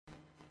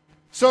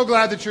So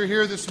glad that you're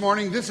here this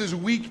morning. This is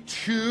week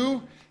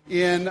 2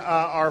 in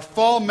our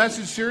fall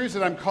message series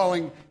that I'm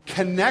calling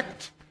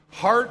Connect,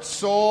 Heart,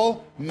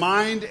 Soul,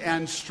 Mind,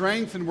 and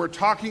Strength. And we're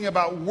talking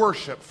about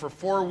worship for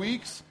 4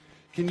 weeks.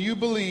 Can you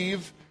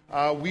believe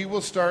we will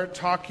start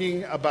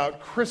talking about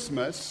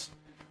Christmas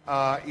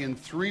in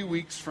 3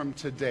 weeks from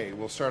today?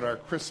 We'll start our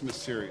Christmas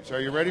series. Are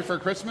you ready for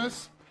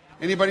Christmas?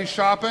 Anybody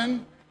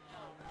shopping?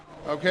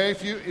 Okay,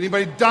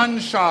 anybody done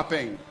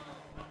shopping?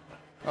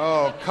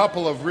 Oh, a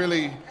couple of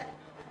really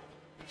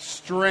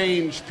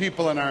strange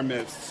people in our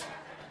midst.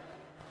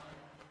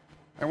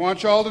 I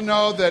want you all to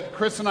know that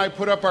Chris and I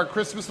put up our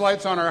Christmas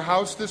lights on our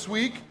house this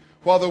week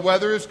while the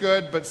weather is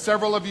good, but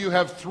several of you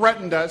have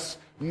threatened us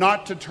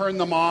not to turn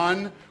them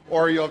on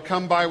or you'll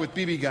come by with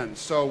BB guns.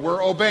 So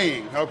we're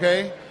obeying,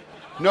 okay?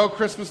 No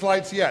Christmas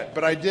lights yet,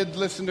 but I did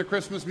listen to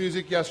Christmas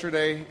music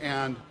yesterday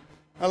and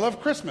I love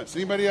Christmas.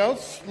 Anybody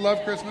else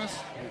love Christmas?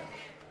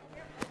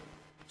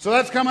 So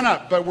that's coming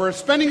up, but we're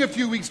spending a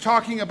few weeks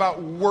talking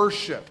about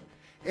worship.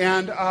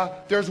 And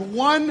there's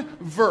one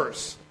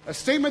verse, a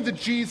statement that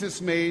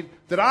Jesus made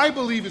that I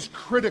believe is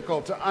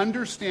critical to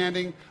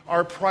understanding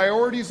our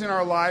priorities in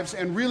our lives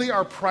and really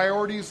our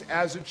priorities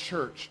as a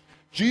church.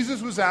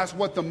 Jesus was asked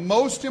what the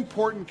most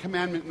important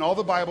commandment in all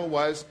the Bible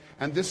was,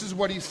 and this is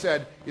what he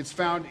said. It's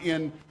found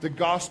in the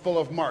Gospel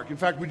of Mark. In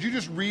fact, would you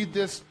just read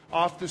this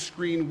off the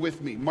screen with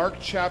me? Mark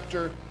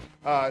chapter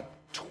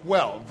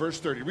 12,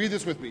 verse 30. Read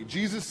this with me.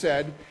 Jesus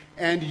said,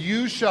 "And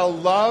you shall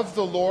love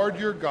the Lord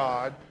your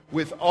God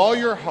with all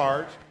your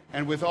heart,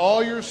 and with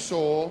all your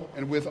soul,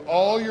 and with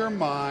all your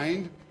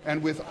mind,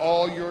 and with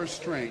all your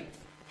strength."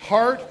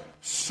 Heart,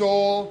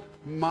 soul,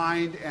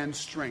 mind, and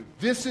strength.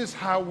 This is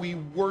how we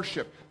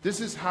worship. This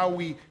is how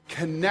we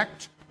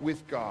connect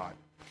with God.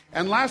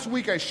 And last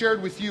week I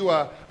shared with you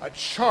a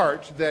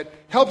chart that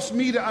helps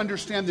me to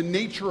understand the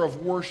nature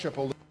of worship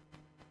a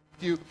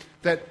little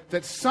bit.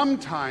 That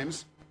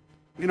sometimes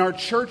in our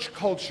church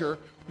culture,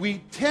 we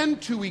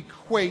tend to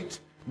equate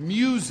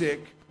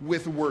music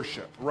with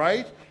worship,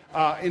 right?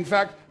 In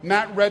fact,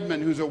 Matt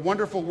Redman, who's a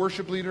wonderful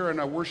worship leader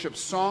and a worship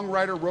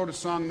songwriter, wrote a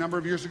song a number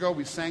of years ago.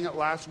 We sang it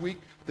last week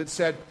that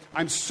said,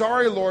 "I'm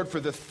sorry, Lord, for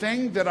the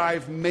thing that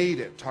I've made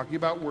it," talking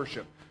about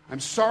worship. "I'm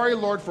sorry,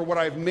 Lord, for what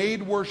I've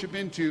made worship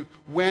into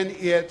when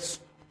it's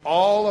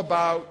all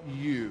about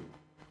you."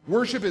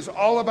 Worship is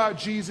all about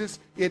Jesus.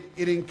 It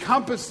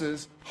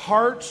encompasses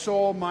heart,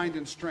 soul, mind,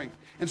 and strength.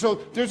 And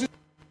so there's I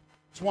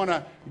just want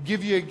to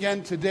give you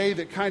again today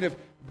that kind of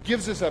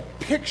gives us a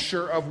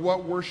picture of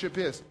what worship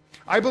is.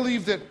 I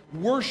believe that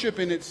worship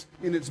in its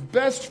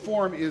best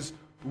form is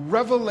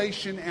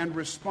revelation and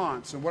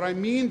response. And what I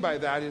mean by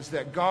that is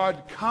that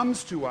God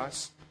comes to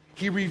us,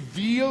 He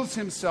reveals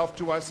Himself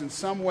to us in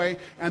some way,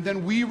 and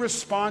then we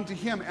respond to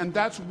Him. And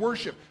that's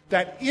worship.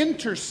 That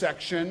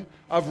intersection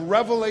of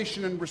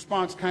revelation and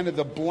response, kind of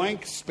the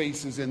blank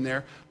spaces in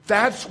there,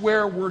 that's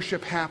where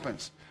worship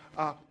happens.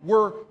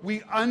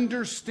 We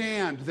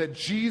understand that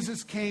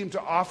Jesus came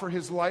to offer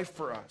His life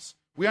for us.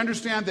 We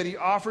understand that He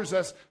offers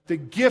us the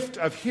gift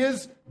of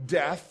His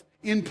death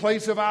in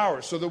place of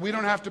ours so that we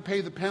don't have to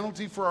pay the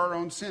penalty for our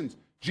own sins.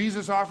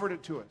 Jesus offered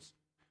it to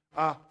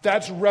us.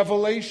 That's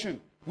revelation.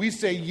 We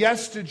say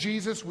yes to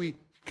Jesus. We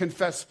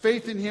confess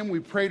faith in Him. We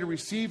pray to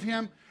receive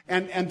Him.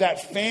 And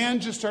that fan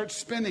just starts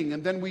spinning.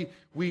 And then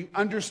we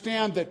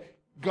understand that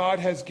God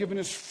has given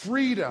us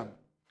freedom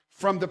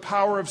from the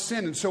power of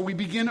sin. And so we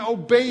begin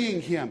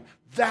obeying Him.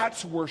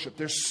 That's worship.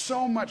 There's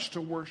so much to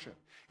worship.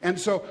 And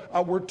so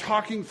we're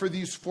talking for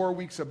these 4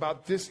 weeks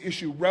about this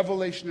issue,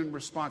 revelation and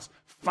response,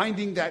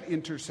 finding that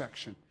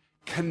intersection,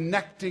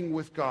 connecting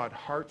with God,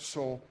 heart,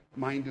 soul,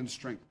 mind, and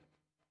strength.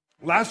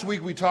 Last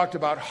week we talked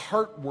about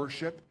heart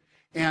worship,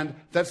 and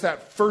that's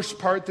that first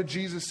part that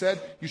Jesus said,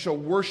 you shall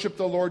worship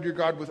the Lord your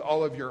God with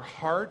all of your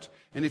heart.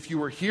 And if you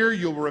were here,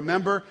 you'll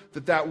remember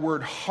that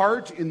word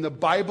heart in the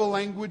Bible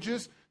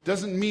languages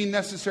doesn't mean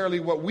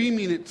necessarily what we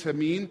mean it to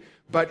mean,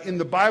 but in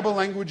the Bible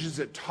languages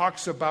it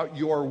talks about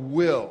your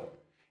will.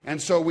 And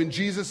so when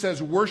Jesus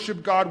says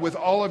worship God with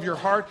all of your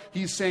heart,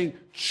 He's saying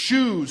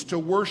choose to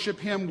worship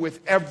Him with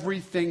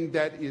everything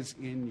that is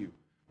in you.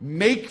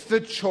 Make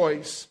the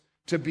choice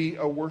to be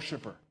a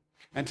worshiper.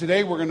 And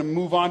today we're going to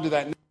move on to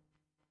that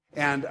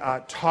and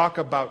talk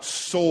about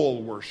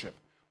soul worship,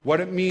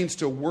 what it means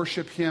to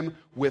worship Him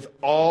with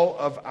all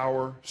of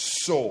our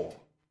soul.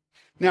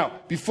 Now,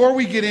 before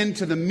we get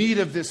into the meat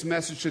of this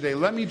message today,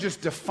 let me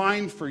just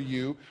define for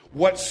you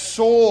what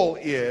soul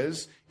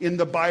is in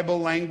the Bible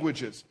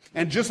languages.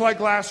 And just like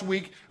last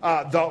week,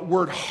 the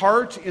word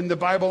heart in the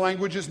Bible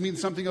languages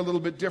means something a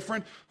little bit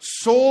different.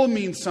 Soul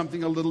means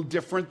something a little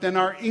different than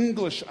our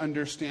English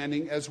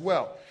understanding as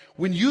well.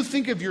 When you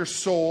think of your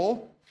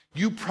soul,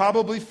 you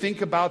probably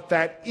think about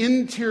that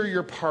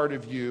interior part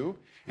of you.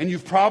 And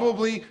you've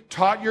probably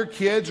taught your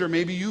kids, or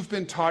maybe you've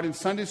been taught in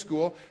Sunday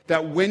school,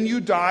 that when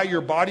you die,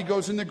 your body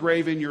goes in the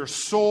grave and your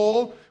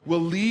soul will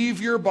leave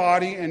your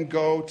body and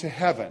go to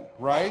heaven,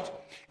 right?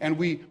 And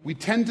we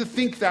tend to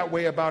think that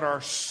way about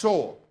our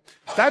soul.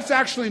 That's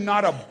actually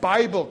not a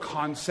Bible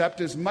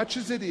concept as much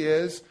as it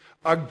is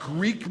a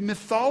Greek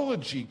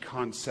mythology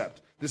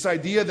concept, this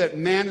idea that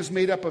man is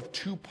made up of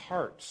two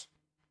parts.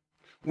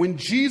 When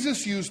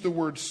Jesus used the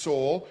word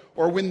soul,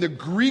 or when the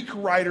Greek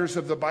writers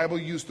of the Bible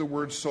used the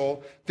word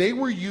soul, they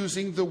were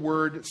using the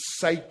word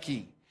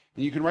psyche.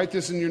 And you can write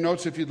this in your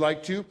notes if you'd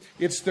like to.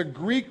 It's the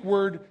Greek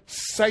word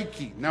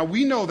psyche. Now,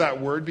 we know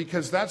that word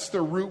because that's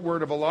the root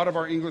word of a lot of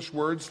our English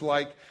words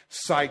like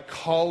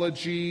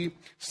psychology,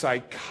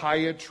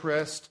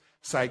 psychiatrist,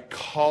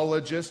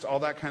 psychologist, all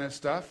that kind of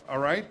stuff, all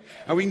right?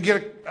 And we can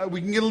get a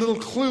little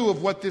clue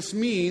of what this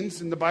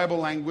means in the Bible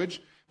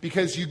language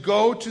because you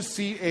go to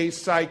see a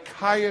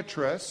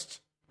psychiatrist,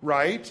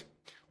 right,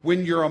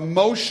 when your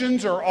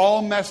emotions are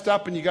all messed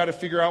up and you got to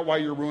figure out why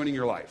you're ruining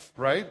your life,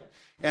 right?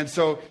 And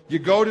so you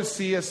go to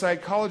see a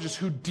psychologist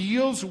who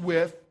deals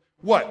with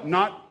what?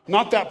 Not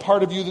that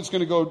part of you that's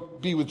going to go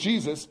be with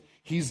Jesus.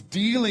 He's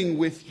dealing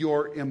with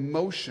your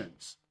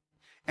emotions.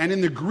 And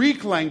in the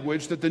Greek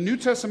language that the New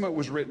Testament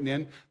was written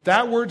in,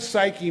 that word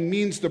psyche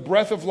means the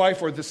breath of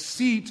life or the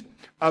seat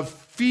of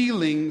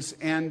feelings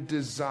and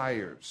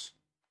desires.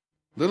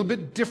 A little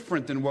bit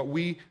different than what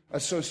we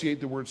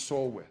associate the word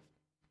soul with.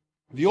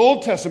 The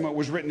Old Testament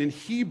was written in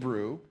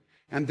Hebrew,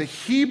 and the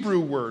Hebrew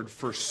word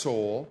for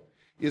soul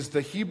is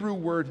the Hebrew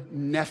word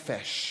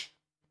nephesh.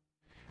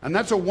 And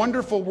that's a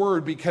wonderful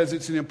word because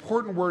it's an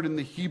important word in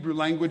the Hebrew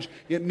language.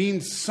 It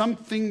means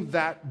something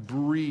that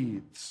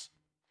breathes.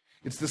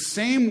 It's the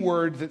same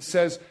word that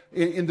says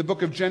in the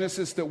book of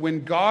Genesis that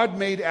when God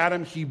made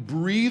Adam, he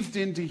breathed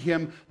into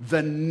him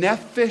the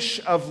nephesh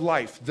of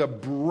life, the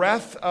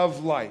breath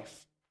of life.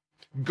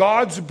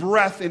 God's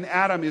breath in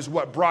Adam is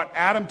what brought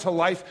Adam to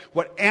life,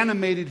 what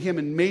animated him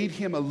and made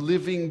him a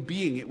living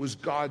being. It was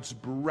God's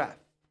breath.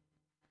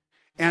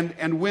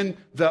 And when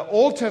the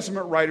Old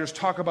Testament writers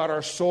talk about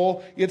our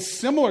soul, it's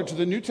similar to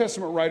the New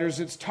Testament writers.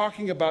 It's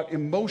talking about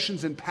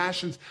emotions and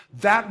passions,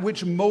 that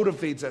which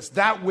motivates us,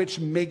 that which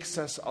makes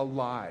us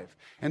alive.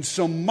 And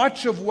so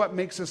much of what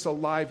makes us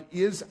alive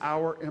is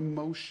our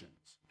emotions.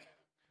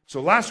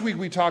 So last week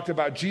we talked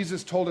about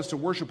Jesus told us to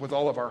worship with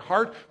all of our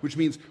heart, which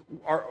means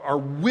our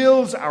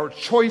wills, our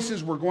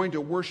choices, we're going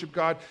to worship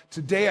God.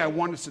 Today I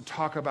want us to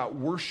talk about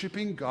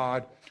worshiping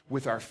God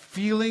with our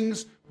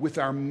feelings, with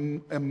our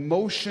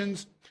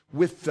emotions,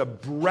 with the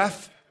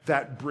breath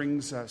that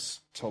brings us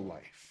to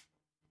life.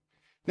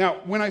 Now,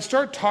 when I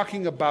start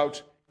talking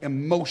about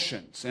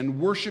emotions and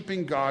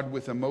worshiping God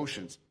with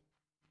emotions,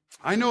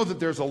 I know that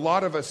there's a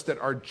lot of us that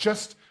are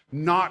just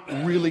not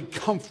really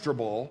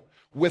comfortable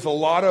with a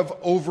lot of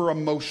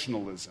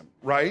over-emotionalism,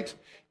 right?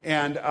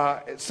 And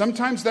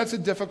sometimes that's a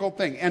difficult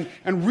thing.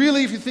 And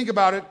really, if you think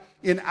about it,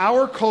 in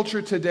our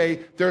culture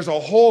today, there's a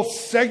whole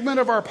segment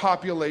of our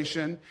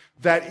population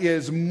that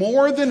is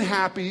more than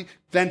happy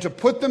than to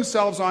put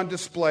themselves on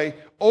display,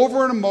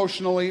 over and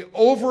emotionally,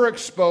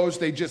 overexposed.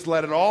 They just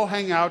let it all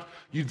hang out.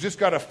 You've just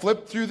got to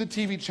flip through the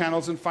TV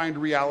channels and find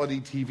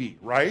reality TV,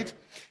 right?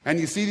 And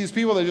you see these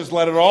people that just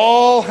let it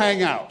all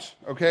hang out,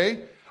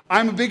 okay?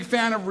 I'm a big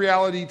fan of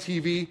reality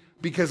TV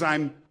because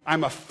I'm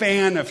a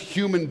fan of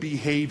human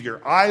behavior.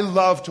 I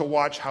love to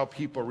watch how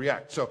people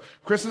react. So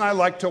Chris and I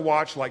like to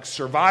watch like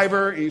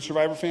Survivor. Any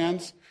Survivor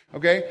fans?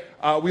 Okay.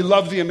 We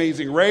love The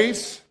Amazing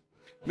Race.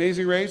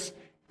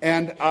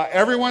 And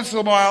every once in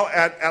a while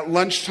at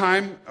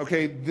lunchtime,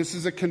 okay, this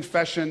is a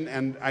confession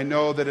and I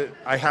know that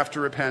I have to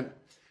repent.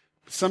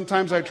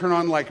 Sometimes I turn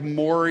on like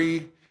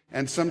Maury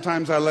and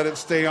sometimes I let it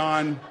stay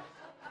on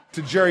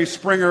to Jerry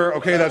Springer.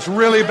 Okay, that's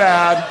really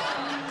bad.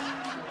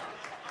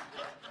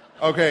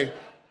 Okay.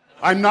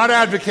 I'm not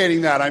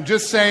advocating that. I'm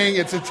just saying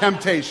it's a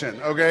temptation,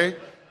 okay?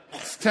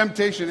 It's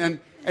temptation. And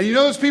you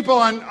know those people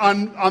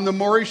on the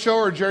Maury Show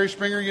or Jerry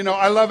Springer, you know,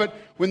 I love it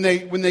when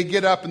they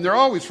get up, and they're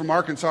always from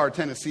Arkansas or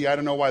Tennessee. I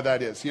don't know why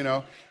that is, you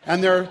know.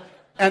 And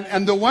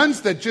the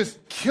ones that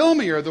just kill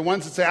me are the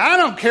ones that say, I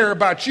don't care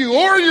about you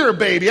or your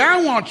baby.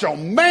 I want your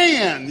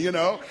man, you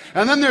know.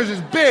 And then there's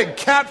this big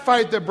cat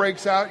fight that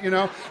breaks out, you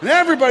know. And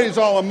everybody's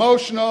all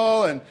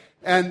emotional and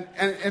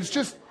it's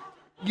just,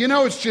 you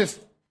know, it's just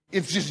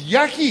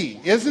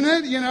yucky, isn't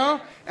it? You know?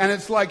 And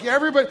it's like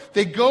everybody,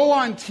 they go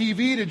on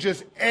TV to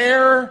just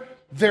air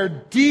their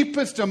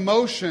deepest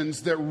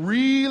emotions that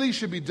really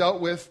should be dealt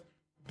with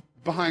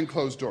behind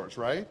closed doors,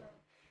 right?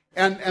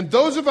 And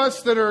those of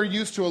us that are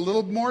used to a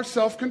little more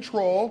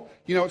self-control,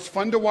 you know, it's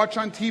fun to watch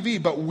on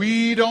TV, but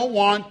we don't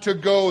want to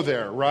go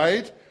there,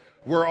 right?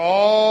 We're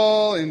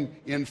all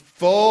in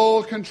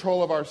full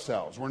control of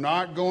ourselves. We're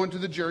not going to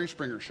the Jerry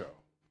Springer Show,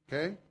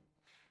 okay?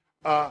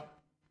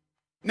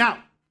 Now,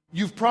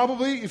 you've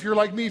probably, if you're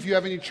like me, if you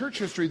have any church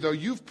history, though,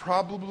 you've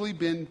probably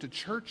been to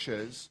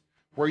churches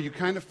where you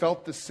kind of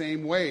felt the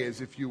same way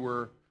as if you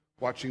were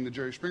watching the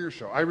Jerry Springer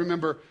Show. I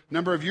remember a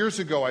number of years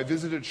ago, I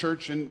visited a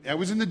church, and I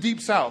was in the Deep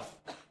South.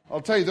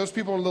 I'll tell you, those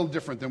people are a little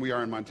different than we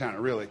are in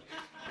Montana, really.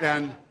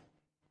 And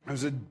it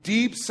was a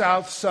Deep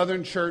South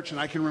Southern church,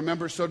 and I can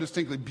remember so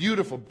distinctly,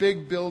 beautiful,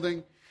 big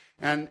building.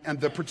 And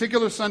the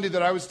particular Sunday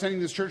that I was attending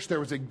this church, there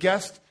was a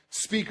guest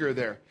speaker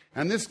there.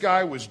 And this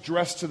guy was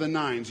dressed to the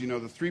nines,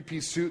 the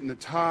three-piece suit and the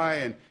tie,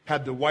 and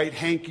had the white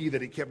hanky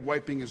that he kept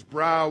wiping his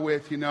brow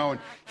with, and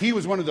he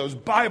was one of those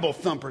Bible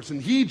thumpers,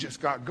 and he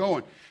just got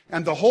going.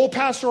 And the whole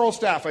pastoral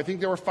staff, I think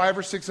there were 5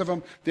 or 6 of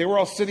them, they were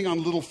all sitting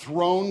on little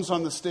thrones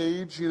on the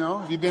stage,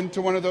 Have you been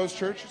to one of those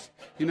churches?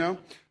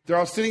 They're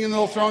all sitting in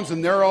little thrones,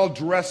 and they're all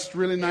dressed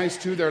really nice,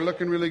 too. They're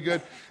looking really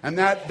good. And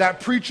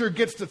that preacher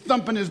gets to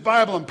thumping his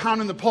Bible and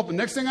pounding the pulpit.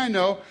 Next thing I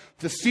know,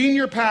 the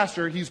senior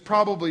pastor, he's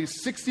probably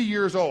 60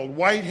 years old,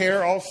 white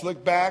hair, all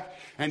slicked back,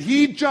 and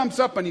he jumps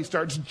up and he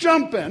starts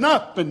jumping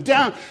up and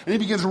down, and he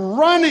begins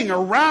running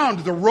around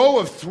the row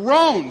of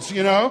thrones,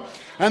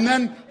 And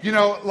then,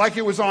 like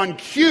it was on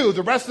cue,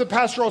 the rest of the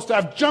pastoral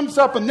staff jumps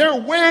up and they're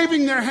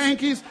waving their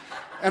hankies.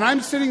 And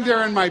I'm sitting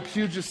there in my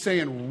pew just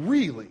saying,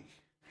 really?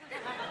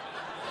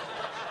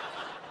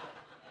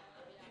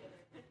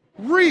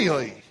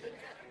 Really?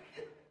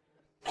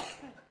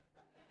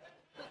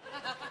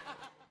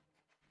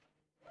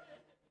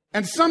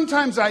 And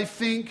sometimes I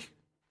think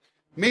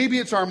maybe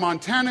it's our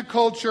Montana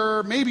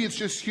culture, maybe it's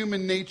just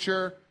human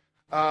nature,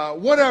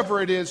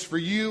 whatever it is for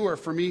you or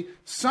for me.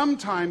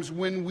 Sometimes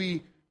when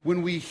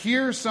we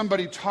hear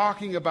somebody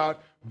talking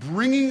about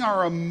bringing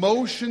our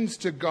emotions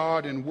to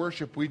God in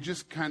worship, we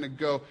just kind of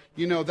go,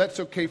 that's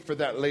okay for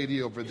that lady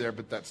over there,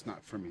 but that's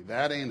not for me.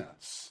 That ain't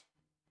us.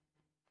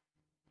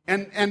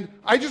 And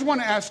I just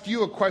want to ask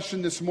you a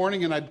question this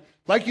morning, and I'd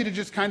like you to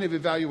just kind of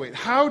evaluate.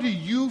 How do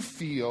you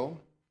feel?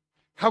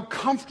 How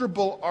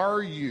comfortable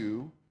are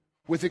you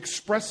with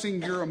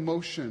expressing your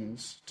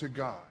emotions to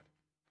God?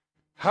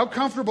 How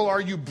comfortable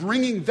are you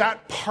bringing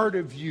that part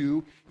of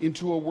you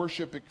into a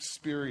worship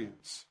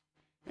experience?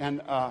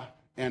 And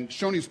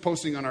Shoni's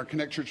posting on our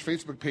Connect Church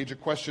Facebook page a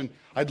question.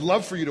 I'd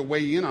love for you to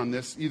weigh in on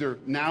this, either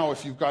now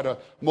if you've got a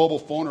mobile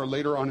phone or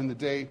later on in the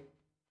day.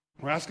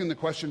 We're asking the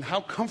question,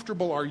 how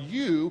comfortable are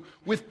you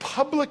with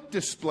public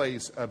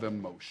displays of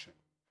emotion?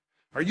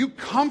 Are you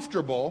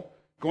comfortable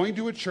going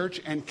to a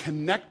church and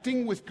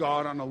connecting with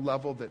God on a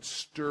level that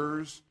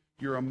stirs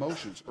your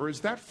emotions? Or is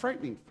that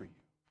frightening for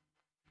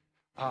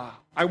you?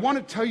 I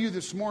want to tell you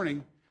this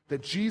morning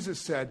that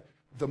Jesus said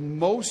the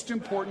most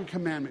important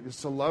commandment is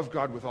to love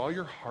God with all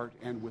your heart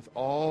and with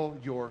all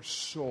your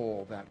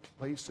soul, that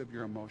place of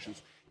your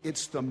emotions.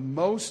 It's the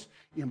most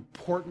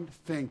important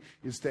thing,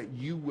 is that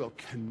you will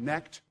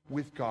connect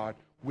with God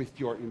with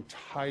your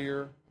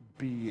entire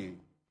being.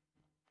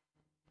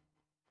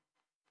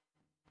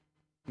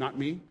 Not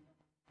me?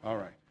 All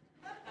right.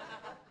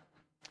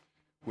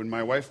 When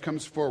my wife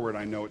comes forward,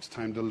 I know it's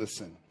time to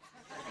listen.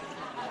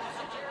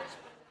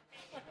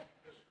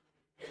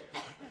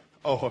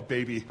 Oh, a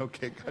baby.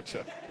 Okay,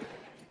 gotcha.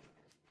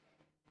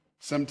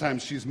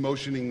 Sometimes she's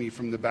motioning me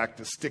from the back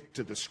to stick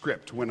to the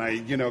script when I,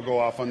 go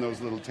off on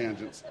those little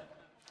tangents.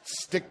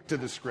 Stick to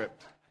the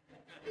script.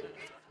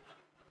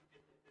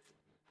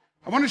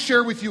 I want to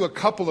share with you a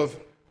couple of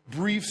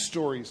brief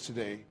stories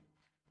today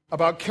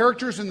about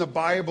characters in the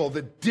Bible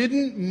that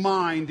didn't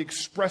mind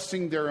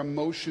expressing their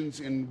emotions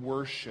in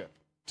worship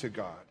to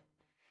God.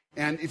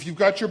 And if you've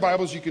got your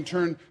Bibles, you can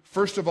turn,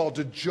 first of all,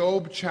 to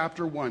Job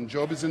chapter 1.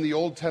 Job is in the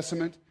Old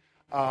Testament.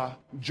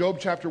 Job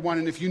chapter 1.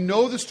 And if you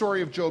know the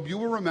story of Job, you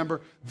will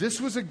remember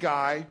this was a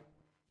guy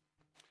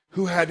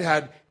who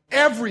had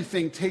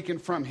everything taken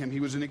from him. He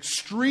was an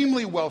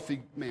extremely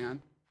wealthy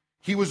man.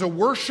 He was a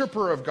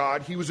worshiper of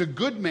God. He was a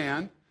good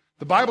man.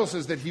 The Bible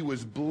says that he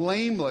was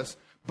blameless,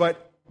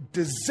 but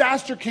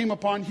disaster came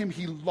upon him.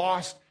 He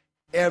lost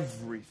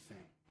everything.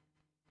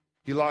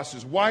 He lost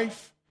his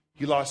wife.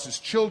 He lost his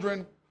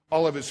children.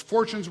 All of his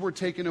fortunes were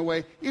taken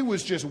away. It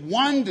was just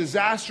one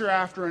disaster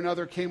after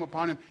another came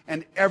upon him,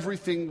 and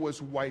everything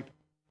was wiped.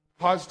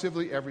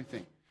 Positively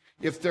everything.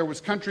 If there was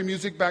country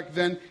music back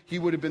then, he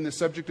would have been the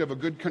subject of a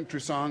good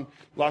country song.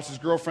 Lost his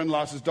girlfriend,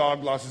 lost his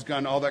dog, lost his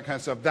gun, all that kind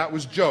of stuff. That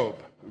was Job,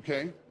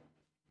 okay?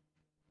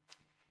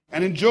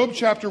 And in Job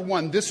chapter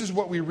 1, this is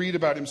what we read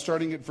about him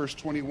starting at verse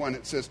 21.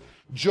 It says,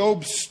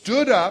 Job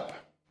stood up.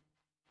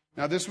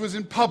 Now this was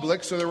in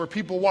public, so there were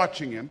people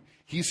watching him.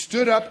 He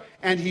stood up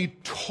and he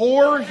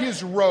tore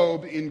his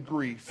robe in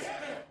grief.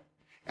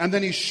 And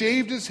then he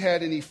shaved his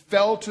head and he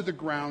fell to the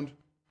ground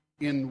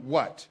in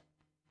what?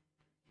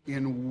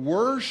 In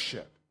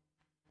worship.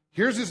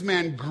 Here's this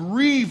man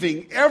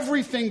grieving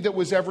everything that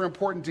was ever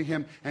important to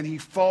him, and he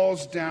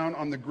falls down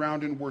on the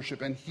ground in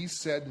worship. And he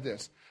said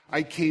this,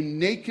 I came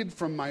naked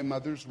from my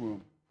mother's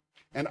womb,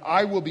 and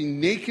I will be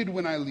naked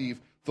when I leave.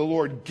 The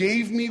Lord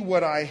gave me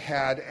what I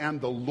had,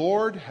 and the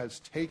Lord has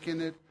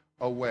taken it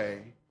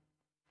away.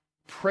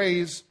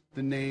 Praise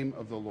the name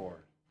of the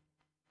Lord.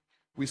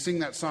 We sing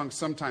that song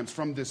sometimes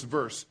from this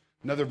verse.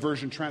 Another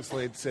version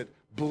translates it,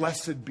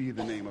 blessed be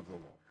the name of the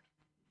Lord.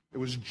 It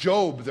was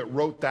Job that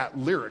wrote that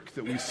lyric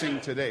that we sing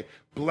today.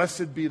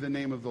 Blessed be the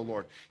name of the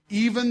Lord.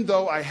 Even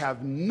though I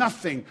have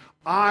nothing,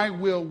 I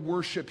will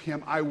worship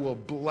him. I will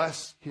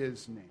bless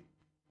his name.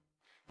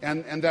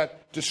 And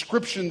that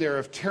description there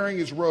of tearing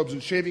his robes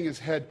and shaving his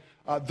head,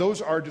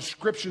 those are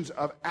descriptions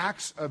of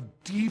acts of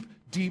deep,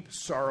 deep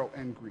sorrow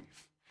and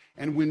grief.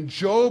 And when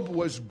Job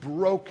was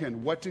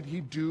broken, what did he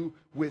do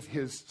with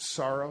his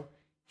sorrow?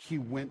 He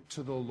went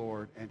to the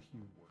Lord and he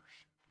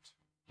worshiped.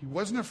 He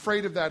wasn't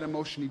afraid of that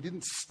emotion. He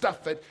didn't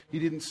stuff it. He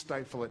didn't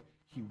stifle it.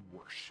 He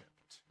worshiped.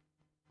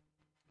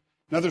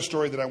 Another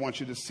story that I want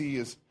you to see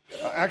is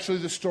actually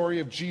the story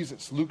of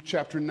Jesus, Luke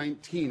chapter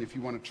 19, if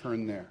you want to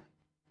turn there.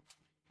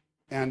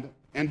 And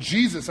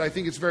Jesus, I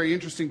think it's very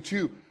interesting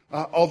too.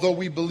 Although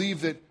we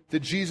believe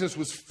that Jesus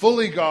was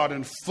fully God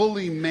and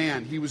fully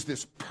man, he was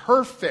this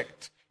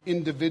perfect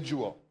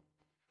individual.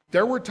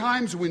 There were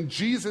times when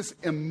Jesus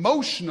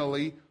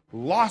emotionally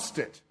lost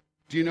it.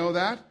 Do you know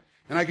that?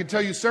 And I could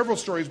tell you several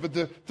stories, but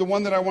the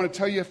one that I want to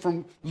tell you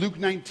from Luke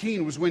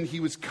 19 was when he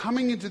was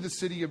coming into the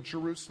city of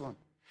Jerusalem.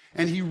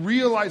 And he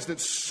realized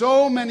that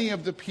so many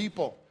of the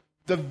people,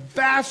 the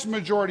vast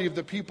majority of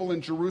the people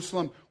in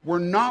Jerusalem, were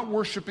not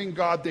worshiping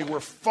God. They were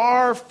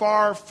far,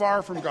 far,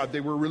 far from God. They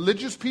were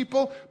religious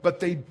people,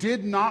 but they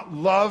did not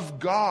love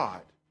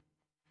God.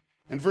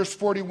 And verse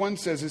 41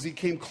 says, as he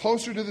came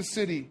closer to the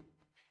city,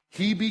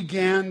 he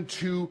began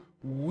to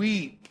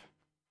weep.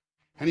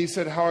 And he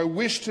said, how I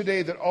wish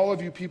today that all of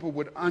you people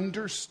would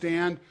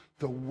understand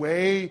the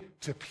way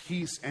to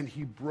peace. And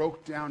he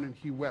broke down and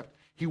he wept.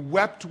 He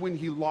wept when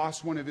he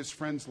lost one of his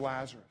friends,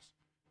 Lazarus.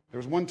 There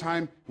was one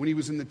time when he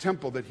was in the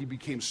temple that he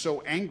became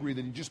so angry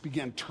that he just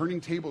began turning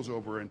tables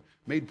over and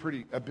made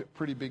a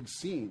pretty big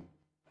scene.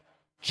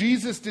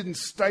 Jesus didn't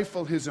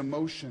stifle his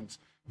emotions.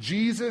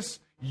 Jesus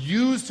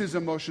used his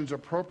emotions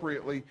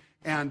appropriately,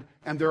 and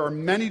there are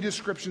many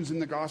descriptions in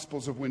the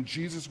Gospels of when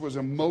Jesus was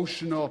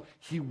emotional,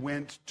 he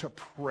went to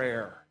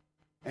prayer.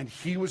 And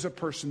he was a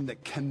person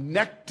that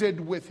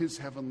connected with his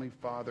heavenly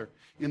Father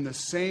in the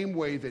same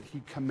way that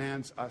he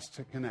commands us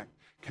to connect.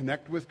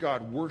 Connect with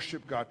God,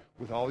 worship God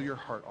with all your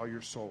heart, all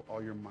your soul,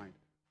 all your mind,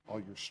 all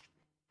your strength.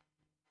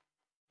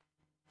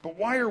 But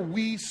why are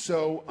we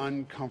so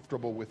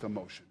uncomfortable with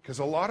emotion? Because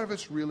a lot of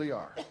us really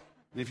are.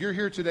 And if you're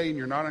here today and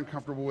you're not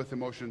uncomfortable with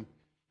emotion,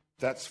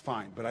 that's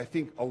fine. But I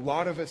think a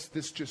lot of us,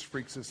 this just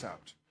freaks us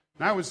out.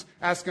 And I was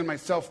asking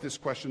myself this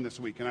question this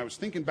week, and I was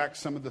thinking back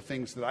some of the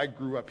things that I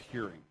grew up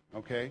hearing,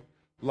 okay?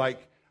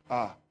 Like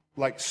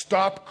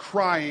stop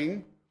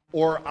crying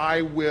or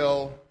I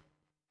will...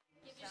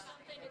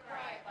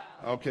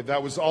 Okay,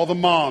 that was all the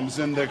moms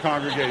in the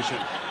congregation.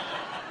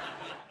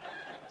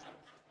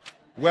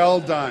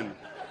 Well done.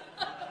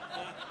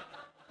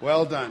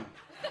 Well done.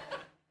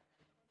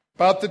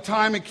 About the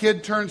time a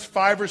kid turns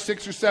 5 or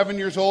 6 or 7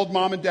 years old,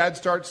 mom and dad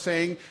start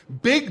saying,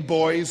 big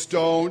boys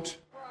don't,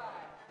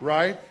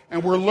 right?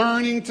 And we're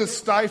learning to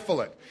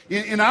stifle it.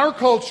 In our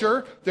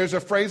culture, there's a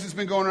phrase that's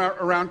been going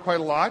around quite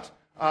a lot.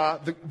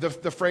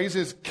 The phrase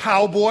is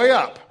cowboy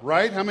up,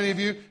 right? How many of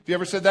you, have you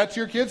ever said that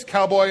to your kids?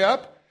 Cowboy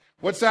up?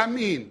 What's that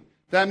mean?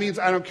 That means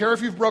I don't care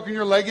if you've broken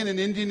your leg and an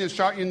Indian has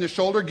shot you in the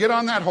shoulder, get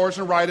on that horse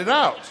and ride it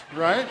out,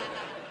 right?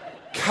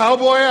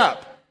 Cowboy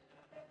up.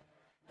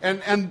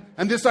 And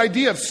this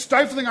idea of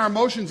stifling our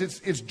emotions,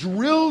 it's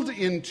drilled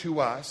into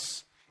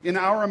us in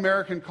our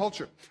American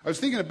culture. I was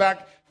thinking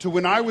back to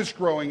when I was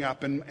growing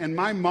up, and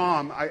my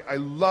mom, I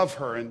love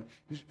her, and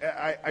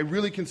I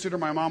really consider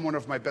my mom one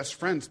of my best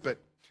friends, but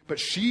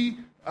she,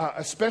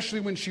 especially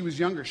when she was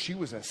younger, she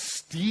was a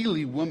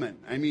steely woman.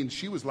 I mean,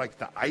 she was like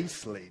the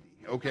ice lady.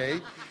 Okay?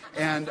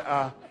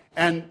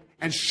 And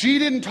she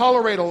didn't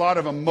tolerate a lot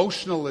of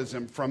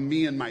emotionalism from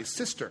me and my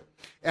sister.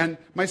 And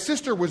my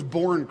sister was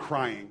born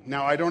crying.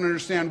 Now, I don't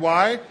understand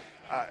why.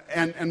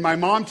 And my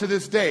mom to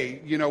this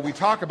day, you know, we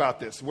talk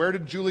about this. Where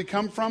did Julie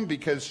come from?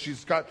 Because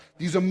she's got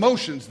these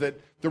emotions that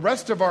the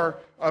rest of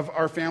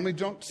our family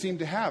don't seem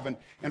to have.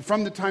 And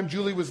from the time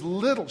Julie was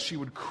little, she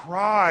would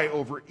cry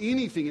over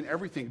anything and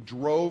everything.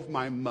 Drove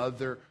my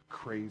mother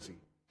crazy.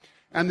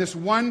 And this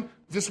one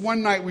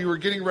night we were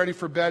getting ready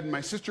for bed, and my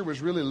sister was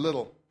really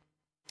little.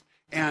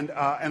 And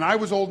I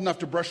was old enough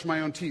to brush my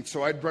own teeth.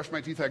 So I'd brushed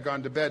my teeth, I'd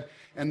gone to bed.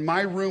 And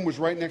my room was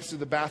right next to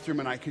the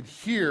bathroom, and I could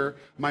hear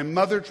my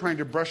mother trying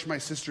to brush my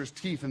sister's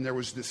teeth, and there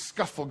was this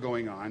scuffle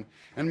going on.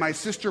 And my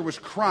sister was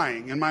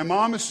crying. And my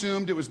mom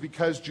assumed it was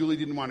because Julie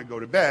didn't want to go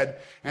to bed.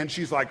 And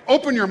she's like,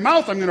 open your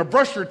mouth, I'm going to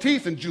brush your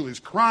teeth. And Julie's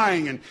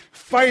crying and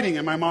fighting.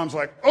 And my mom's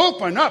like,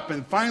 open up.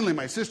 And finally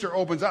my sister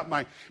opens up.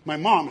 My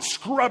mom is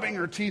scrubbing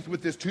her teeth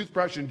with this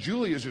toothbrush, and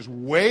Julie is just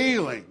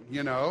wailing,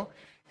 you know.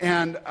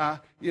 And,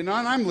 and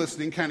I'm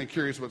listening, kind of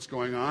curious what's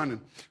going on.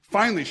 And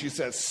finally she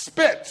says,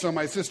 spit. So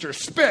my sister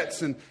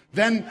spits. And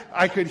then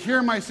I could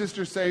hear my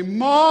sister say,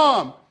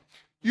 Mom,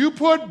 you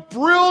put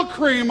Brill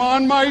cream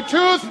on my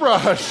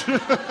toothbrush.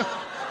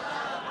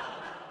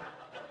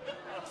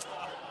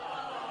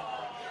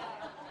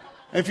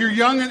 If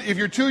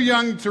you're too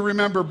young to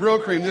remember Brill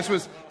cream, this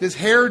was this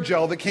hair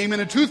gel that came in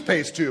a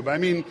toothpaste tube. I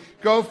mean,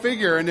 go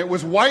figure. And it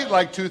was white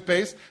like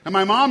toothpaste. And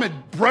my mom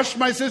had brushed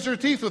my sister's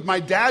teeth with my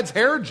dad's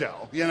hair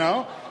gel, you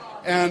know.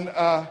 And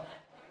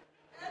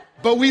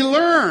but we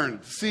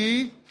learned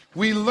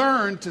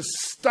to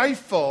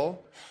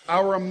stifle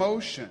our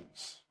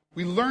emotions.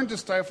 We learned to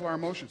stifle our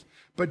emotions.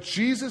 But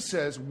Jesus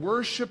says,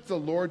 worship the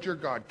Lord your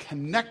God.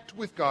 Connect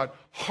with God.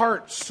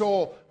 Heart,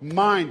 soul,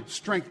 mind,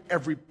 strength.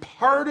 Every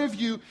part of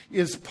you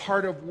is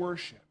part of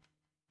worship.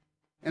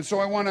 And so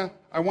I want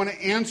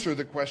to answer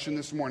the question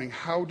this morning,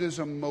 how does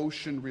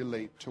emotion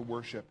relate to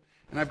worship?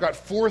 And I've got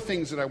 4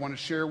 things that I want to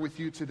share with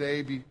you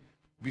today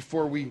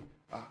before we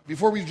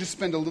just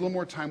spend a little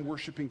more time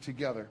worshiping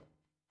together.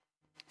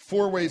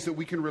 4 ways that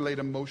we can relate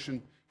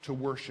emotion to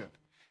worship.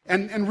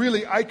 And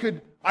really, I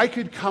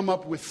could come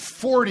up with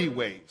 40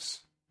 ways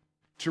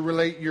to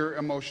relate your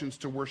emotions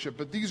to worship,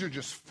 but these are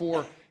just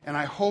 4, and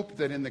I hope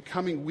that in the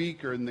coming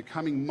week or in the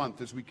coming month,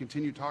 as we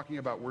continue talking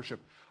about worship,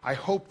 I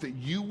hope that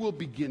you will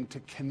begin to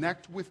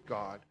connect with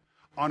God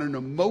on an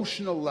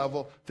emotional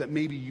level that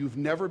maybe you've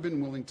never been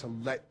willing to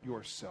let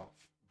yourself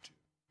do.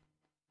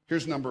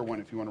 Here's number 1,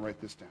 if you want to write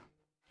this down.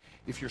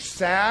 If you're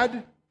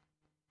sad,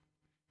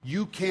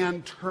 you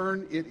can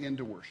turn it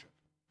into worship.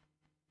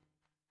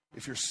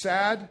 If you're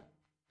sad,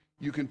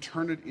 you can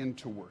turn it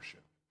into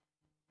worship.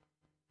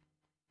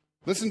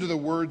 Listen to the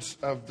words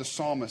of the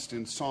psalmist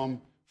in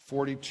Psalm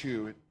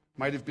 42. It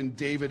might have been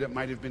David, it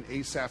might have been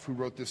Asaph who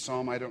wrote this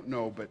psalm, I don't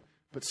know, but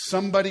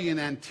somebody in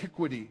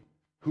antiquity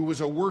who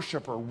was a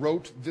worshiper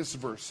wrote this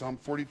verse, Psalm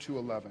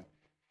 42:11.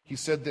 He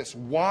said this,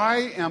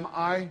 "Why am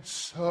I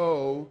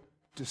so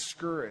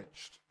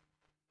discouraged?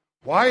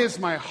 Why is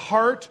my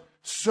heart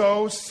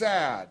so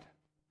sad?"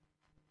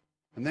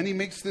 And then he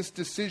makes this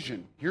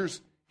decision. Here's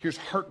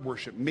heart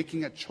worship,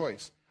 making a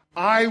choice.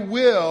 I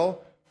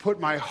will put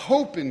my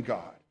hope in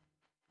God.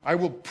 I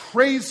will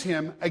praise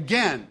him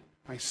again,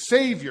 my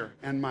Savior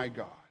and my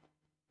God.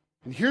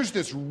 And here's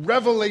this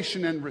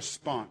revelation and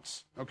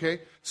response,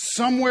 okay?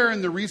 Somewhere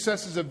in the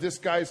recesses of this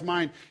guy's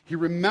mind, he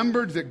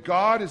remembered that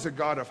God is a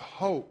God of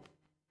hope.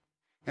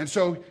 And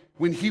so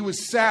when he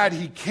was sad,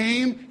 he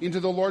came into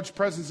the Lord's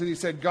presence and he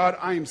said, God,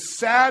 I am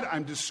sad,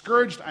 I'm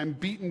discouraged, I'm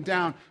beaten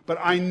down, but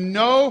I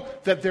know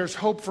that there's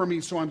hope for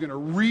me, so I'm going to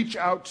reach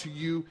out to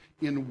you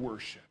in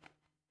worship.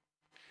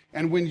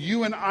 And when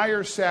you and I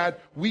are sad,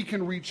 we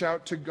can reach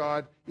out to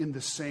God in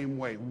the same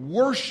way,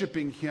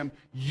 worshiping him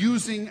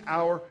using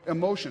our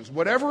emotions.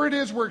 Whatever it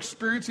is we're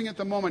experiencing at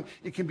the moment,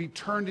 it can be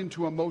turned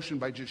into emotion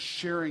by just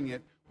sharing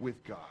it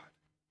with God.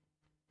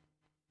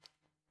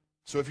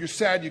 So if you're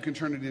sad, you can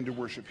turn it into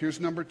worship.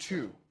 Here's number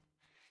 2.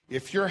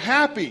 If you're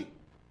happy,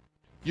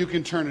 you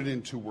can turn it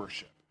into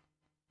worship.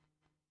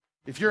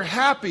 If you're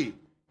happy,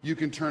 you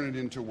can turn it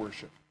into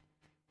worship.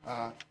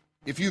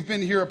 If you've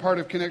been here a part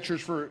of Connect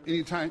Church for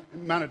any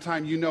amount of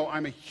time, you know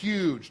I'm a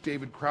huge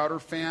David Crowder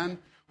fan,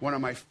 one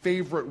of my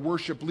favorite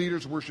worship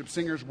leaders, worship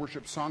singers,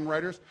 worship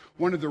songwriters.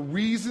 One of the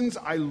reasons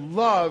I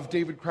love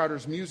David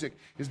Crowder's music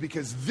is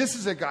because this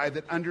is a guy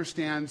that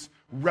understands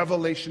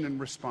revelation and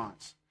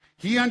response.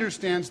 He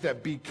understands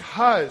that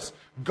because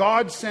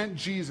God sent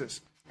Jesus,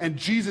 and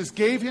Jesus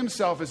gave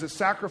himself as a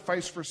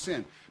sacrifice for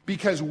sin,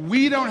 because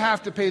we don't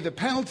have to pay the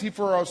penalty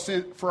for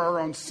our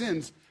own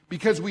sins,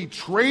 because we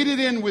traded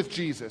in with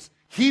Jesus.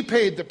 He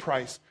paid the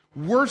price.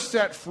 We're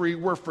set free.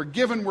 We're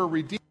forgiven. We're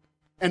redeemed.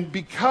 And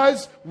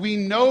because we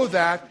know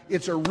that,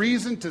 it's a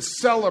reason to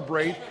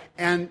celebrate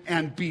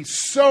and be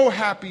so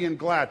happy and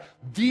glad.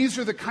 These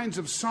are the kinds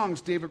of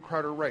songs David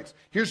Crowder writes.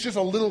 Here's just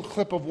a little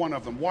clip of one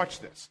of them. Watch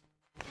this.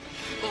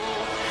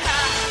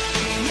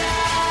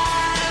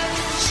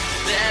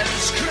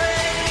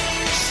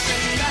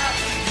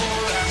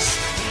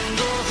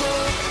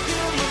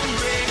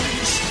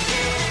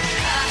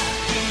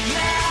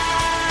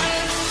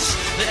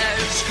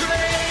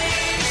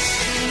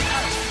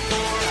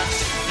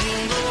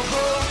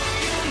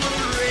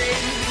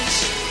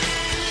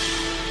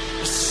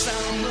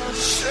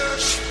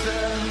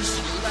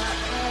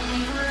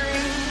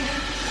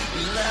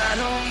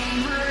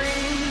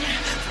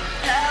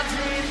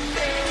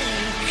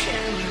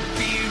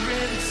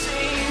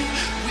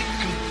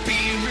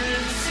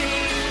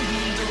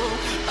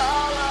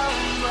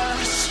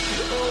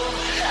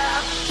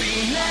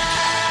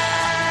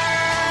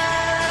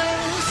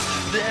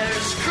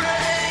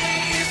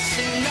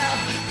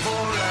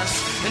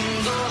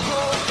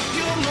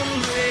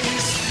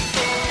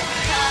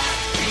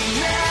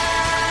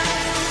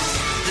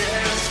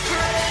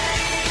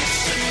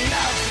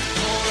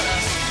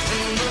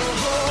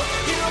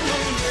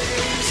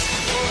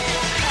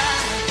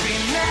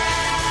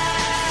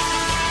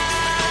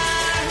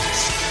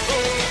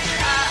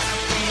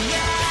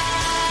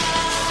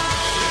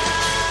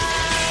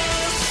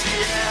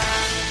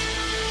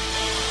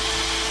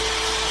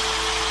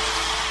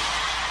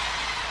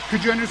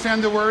 Could you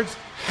understand the words?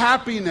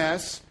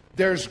 Happiness,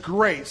 there's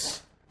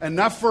grace,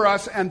 enough for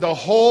us and the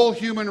whole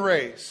human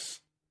race.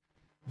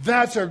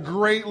 That's a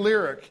great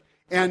lyric.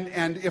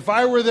 And if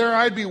I were there,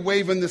 I'd be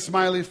waving the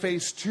smiley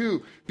face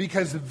too,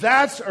 because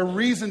that's a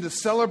reason to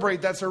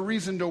celebrate, that's a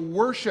reason to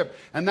worship,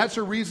 and that's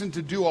a reason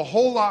to do a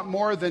whole lot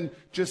more than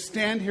just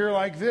stand here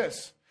like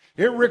this.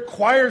 It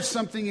requires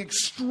something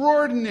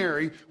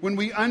extraordinary when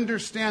we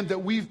understand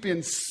that we've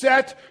been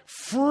set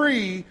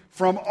free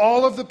from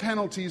all of the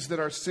penalties that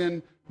our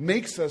sin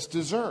makes us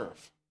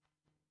deserve.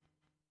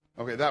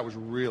 Okay, that was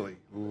really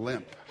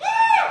limp.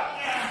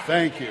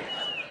 Thank you.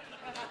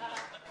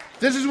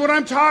 This is what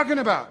I'm talking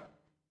about.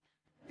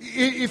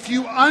 If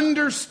you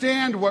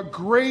understand what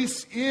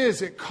grace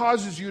is, it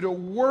causes you to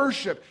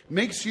worship,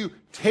 makes you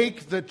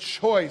take the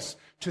choice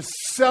to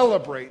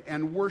celebrate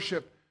and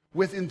worship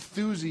with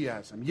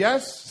enthusiasm.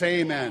 Yes? Say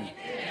amen.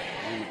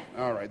 Amen.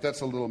 All right,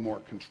 that's a little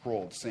more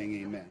controlled, saying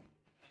amen.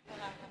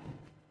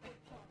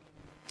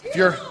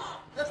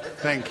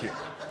 Thank you.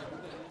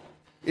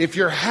 If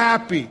you're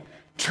happy,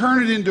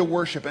 turn it into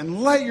worship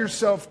and let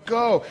yourself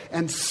go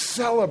and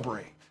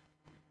celebrate.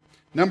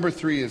 Number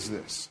 3 is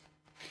this.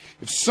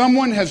 If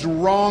someone has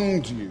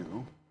wronged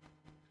you,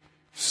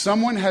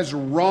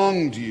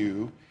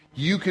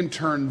 you can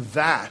turn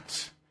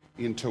that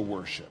into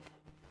worship.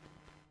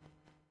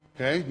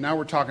 Okay? Now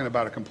we're talking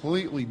about a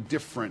completely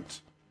different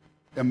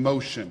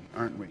emotion,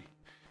 aren't we?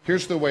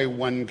 Here's the way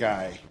one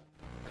guy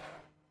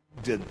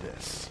did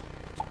this.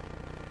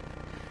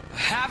 I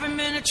haven't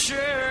been to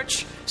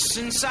church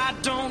since I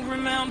don't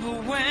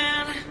remember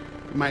when.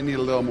 You might need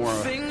a little more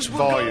Things were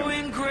volume.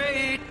 going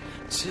great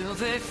till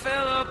they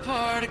fell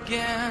apart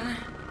again.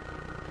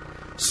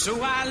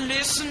 So I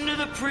listened to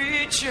the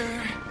preacher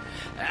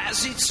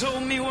as he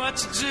told me what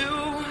to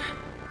do.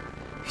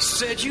 He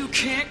said you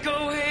can't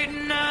go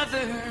hating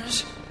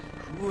others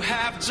who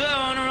have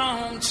done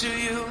wrong to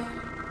you.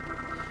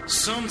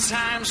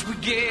 Sometimes we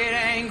get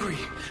angry,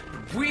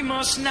 but we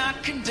must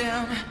not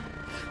condemn.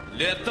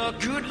 Let the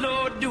good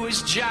Lord do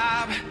his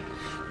job.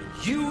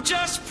 You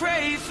just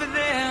pray for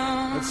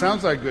them. That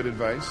sounds like good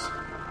advice.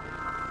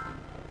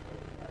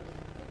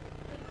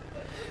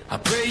 I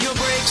pray your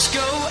brakes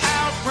go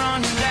out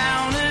running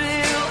down a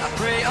hill. I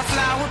pray a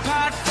flower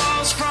pot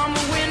falls from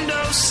a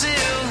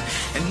windowsill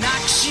and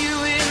knocks you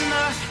in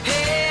the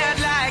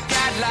head like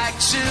I'd like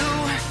to.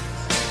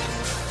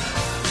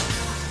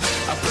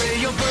 I pray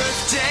your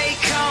birthday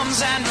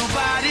comes and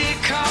nobody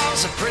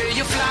calls. I pray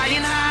you're flying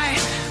high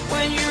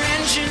when your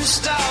engine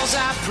stalls.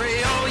 I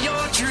pray all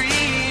your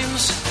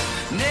dreams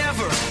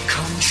never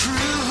come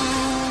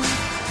true.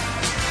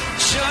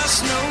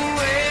 Just know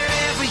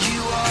wherever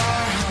you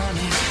are,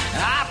 honey,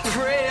 I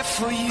pray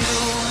for you.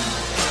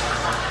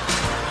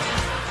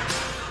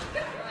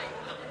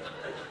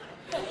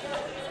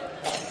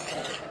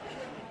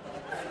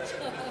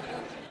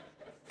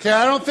 Okay,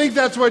 I don't think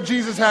that's what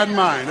Jesus had in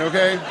mind,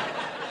 okay?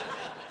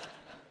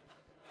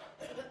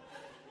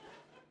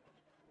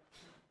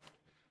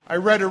 I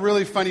read a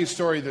really funny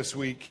story this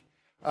week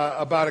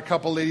about a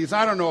couple ladies.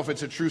 I don't know if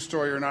it's a true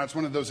story or not. It's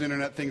one of those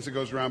internet things that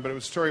goes around, but it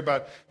was a story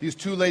about these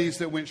two ladies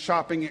that went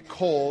shopping at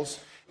Kohl's,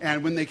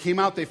 and when they came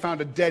out, they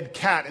found a dead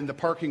cat in the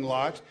parking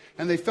lot,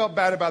 and they felt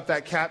bad about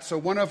that cat, so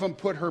one of them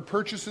put her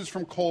purchases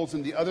from Kohl's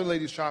in the other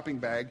lady's shopping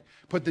bag,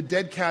 put the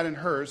dead cat in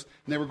hers,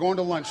 and they were going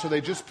to lunch, so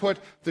they just put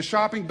the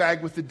shopping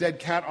bag with the dead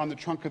cat on the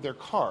trunk of their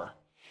car,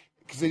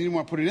 because they didn't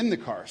want to put it in the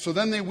car. So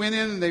then they went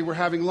in and they were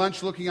having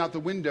lunch looking out the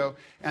window,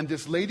 and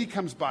this lady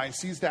comes by,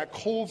 sees that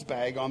Kohl's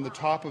bag on the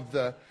top of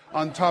the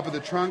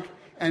trunk,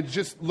 and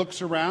just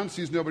looks around,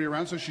 sees nobody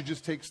around, so she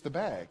just takes the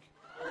bag.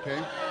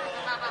 Okay?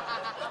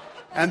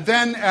 And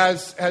then,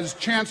 as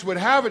chance would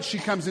have it, she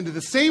comes into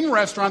the same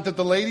restaurant that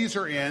the ladies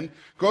are in,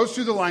 goes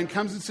through the line,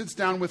 comes and sits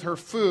down with her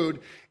food,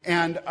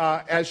 and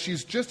as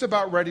she's just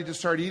about ready to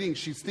start eating,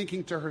 she's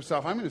thinking to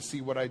herself, I'm going to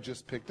see what I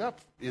just picked up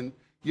in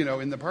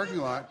the parking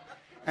lot.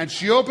 And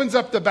she opens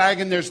up the bag,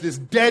 and there's this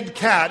dead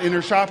cat in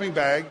her shopping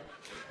bag.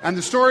 And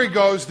the story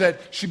goes that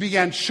she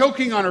began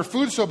choking on her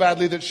food so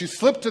badly that she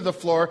slipped to the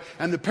floor,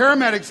 and the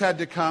paramedics had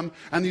to come,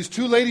 and these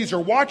two ladies are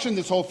watching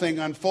this whole thing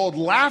unfold,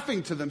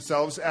 laughing to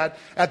themselves at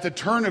the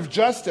turn of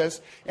justice.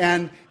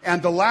 And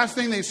the last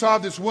thing they saw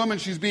of this woman,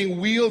 she's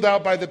being wheeled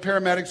out by the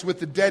paramedics with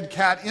the dead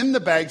cat in the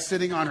bag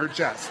sitting on her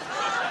chest.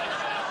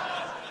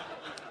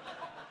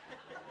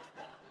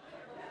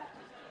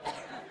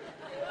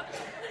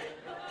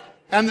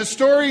 And the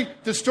story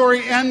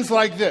ends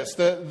like this.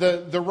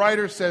 The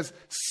writer says,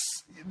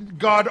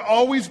 God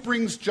always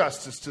brings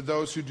justice to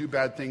those who do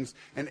bad things,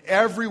 and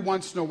every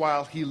once in a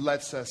while he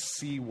lets us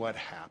see what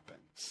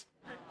happens.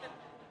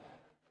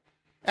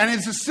 And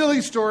it's a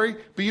silly story,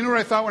 but you know what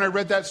I thought when I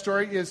read that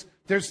story is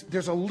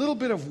there's a little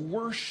bit of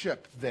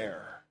worship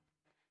there.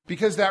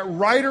 Because that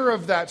writer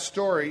of that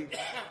story,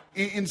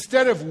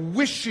 instead of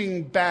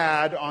wishing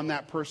bad on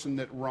that person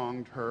that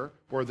wronged her,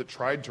 or that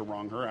tried to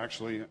wrong her,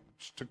 actually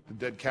she took the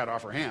dead cat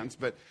off her hands,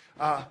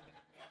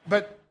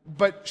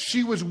 but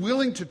she was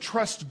willing to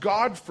trust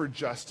God for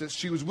justice.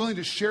 She was willing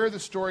to share the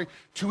story,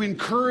 to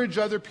encourage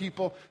other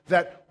people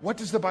that, what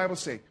does the Bible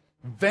say?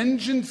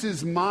 Vengeance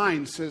is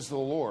mine, says the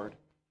Lord.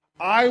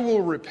 I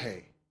will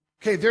repay.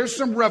 Okay, there's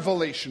some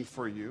revelation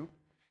for you.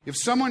 If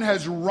someone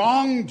has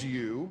wronged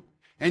you,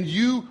 and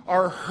you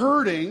are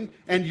hurting,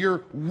 and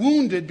you're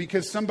wounded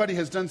because somebody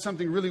has done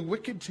something really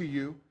wicked to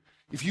you,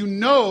 if you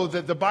know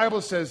that the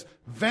Bible says,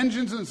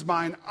 vengeance is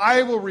mine,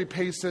 I will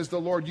repay, says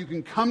the Lord, you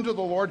can come to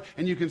the Lord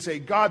and you can say,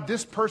 God,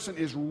 this person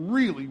is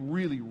really,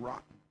 really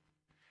rotten.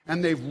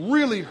 And they've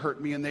really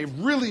hurt me and they've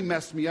really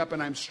messed me up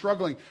and I'm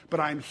struggling.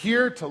 But I'm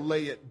here to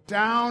lay it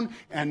down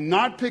and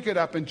not pick it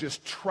up and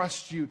just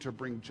trust you to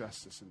bring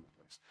justice in the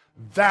place.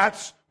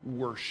 That's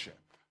worship.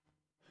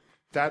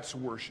 That's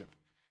worship.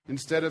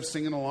 Instead of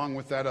singing along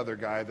with that other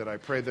guy that I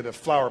pray that a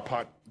flower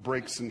pot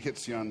breaks and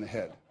hits you on the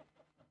head.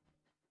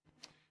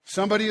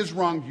 Somebody has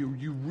wronged you,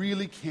 you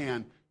really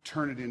can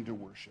turn it into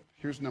worship.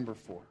 Here's number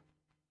 4.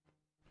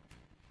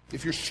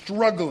 If you're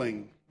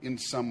struggling in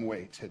some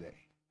way today,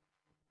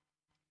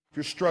 if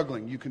you're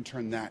struggling, you can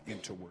turn that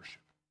into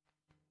worship.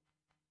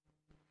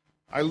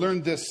 I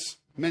learned this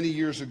many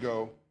years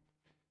ago,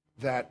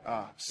 that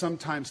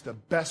sometimes the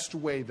best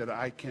way that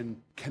I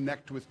can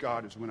connect with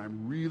God is when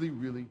I'm really,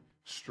 really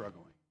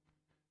struggling.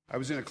 I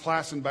was in a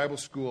class in Bible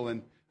school,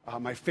 and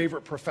my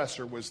favorite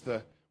professor was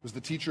the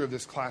teacher of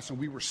this class, and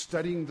we were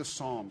studying the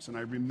Psalms, and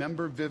I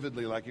remember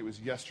vividly like it was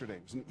yesterday.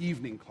 It was an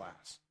evening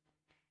class,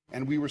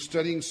 and we were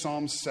studying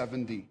Psalm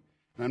 70.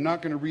 And I'm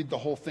not going to read the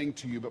whole thing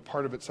to you, but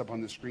part of it's up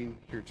on the screen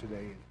here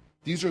today.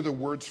 These are the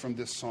words from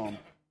this psalm.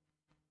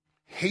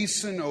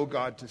 Hasten, O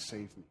God, to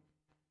save me.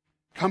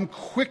 Come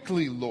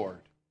quickly,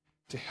 Lord,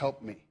 to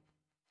help me.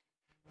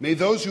 May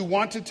those who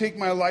want to take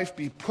my life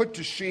be put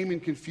to shame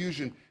and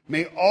confusion.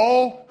 May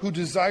all who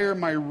desire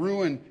my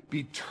ruin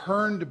be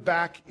turned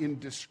back in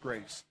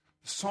disgrace.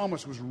 The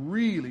psalmist was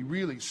really,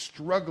 really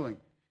struggling.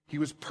 He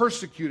was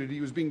persecuted.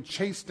 He was being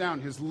chased down.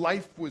 His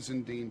life was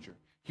in danger.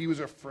 He was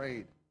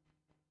afraid.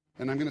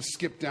 And I'm going to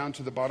skip down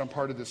to the bottom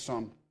part of this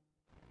psalm.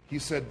 He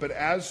said, but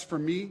as for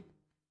me,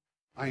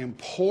 I am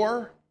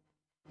poor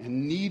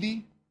and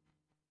needy.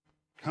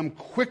 Come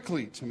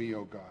quickly to me,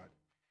 O God.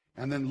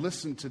 And then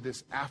listen to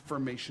this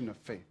affirmation of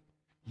faith.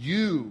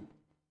 You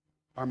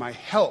are my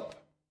help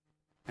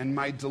and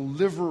my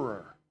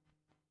deliverer.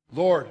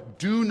 Lord,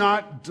 do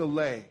not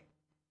delay.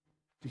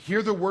 To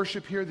hear the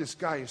worship here, this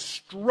guy is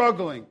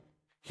struggling.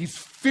 He's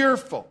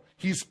fearful.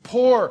 He's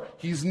poor.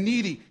 He's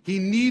needy. He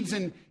needs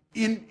an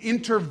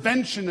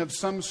intervention of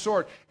some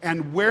sort.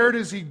 And where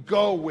does he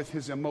go with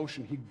his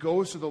emotion? He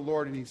goes to the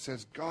Lord and he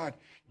says, God,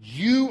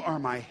 you are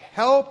my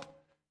help.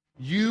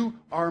 You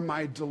are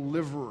my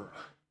deliverer.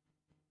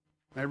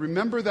 And I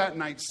remember that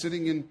night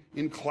sitting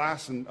in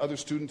class and other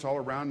students all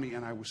around me,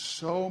 and I was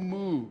so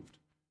moved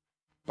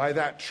by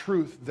that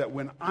truth that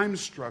when I'm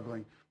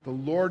struggling, the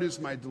Lord is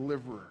my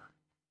deliverer.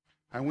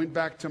 I went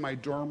back to my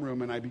dorm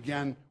room and I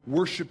began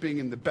worshiping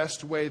in the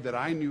best way that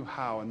I knew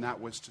how, and that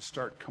was to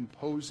start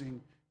composing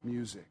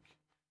music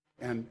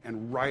and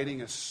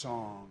writing a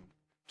song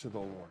to the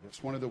Lord.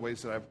 It's one of the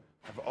ways that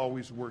I've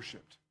always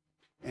worshiped.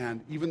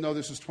 And even though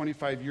this is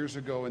 25 years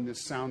ago and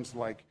this sounds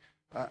like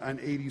an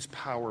 80s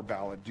power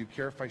ballad, do you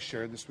care if I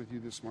share this with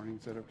you this morning?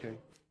 Is that okay?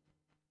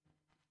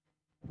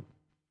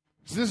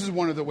 So this is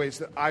one of the ways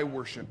that I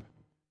worship,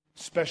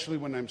 especially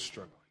when I'm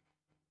struggling.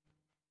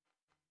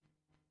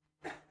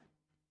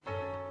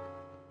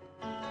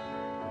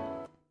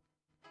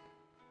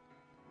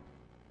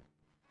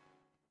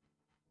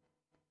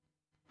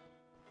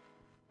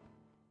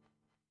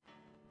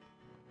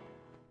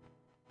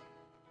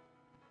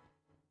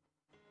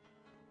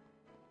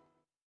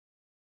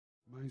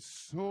 My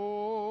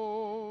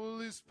soul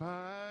is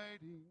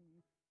fighting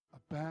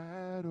a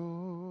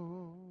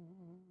battle.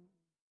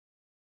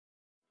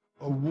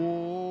 A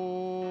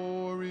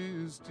war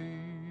is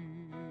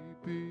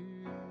deep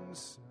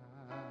inside.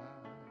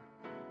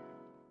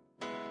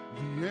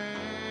 The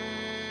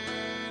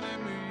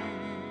enemy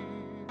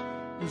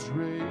is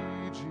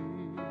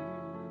raging,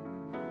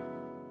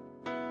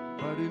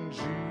 but in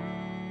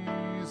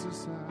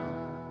Jesus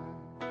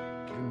I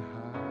can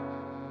hide.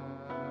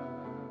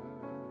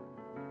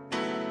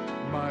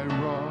 My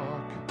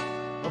rock,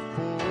 a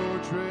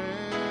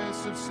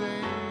fortress of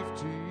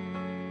safety,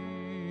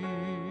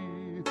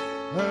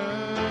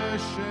 a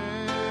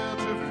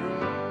shelter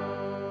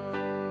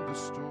from the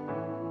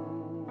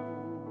storm,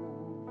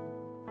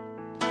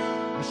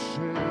 a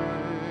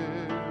shelter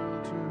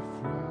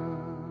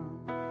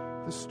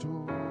from the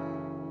storm.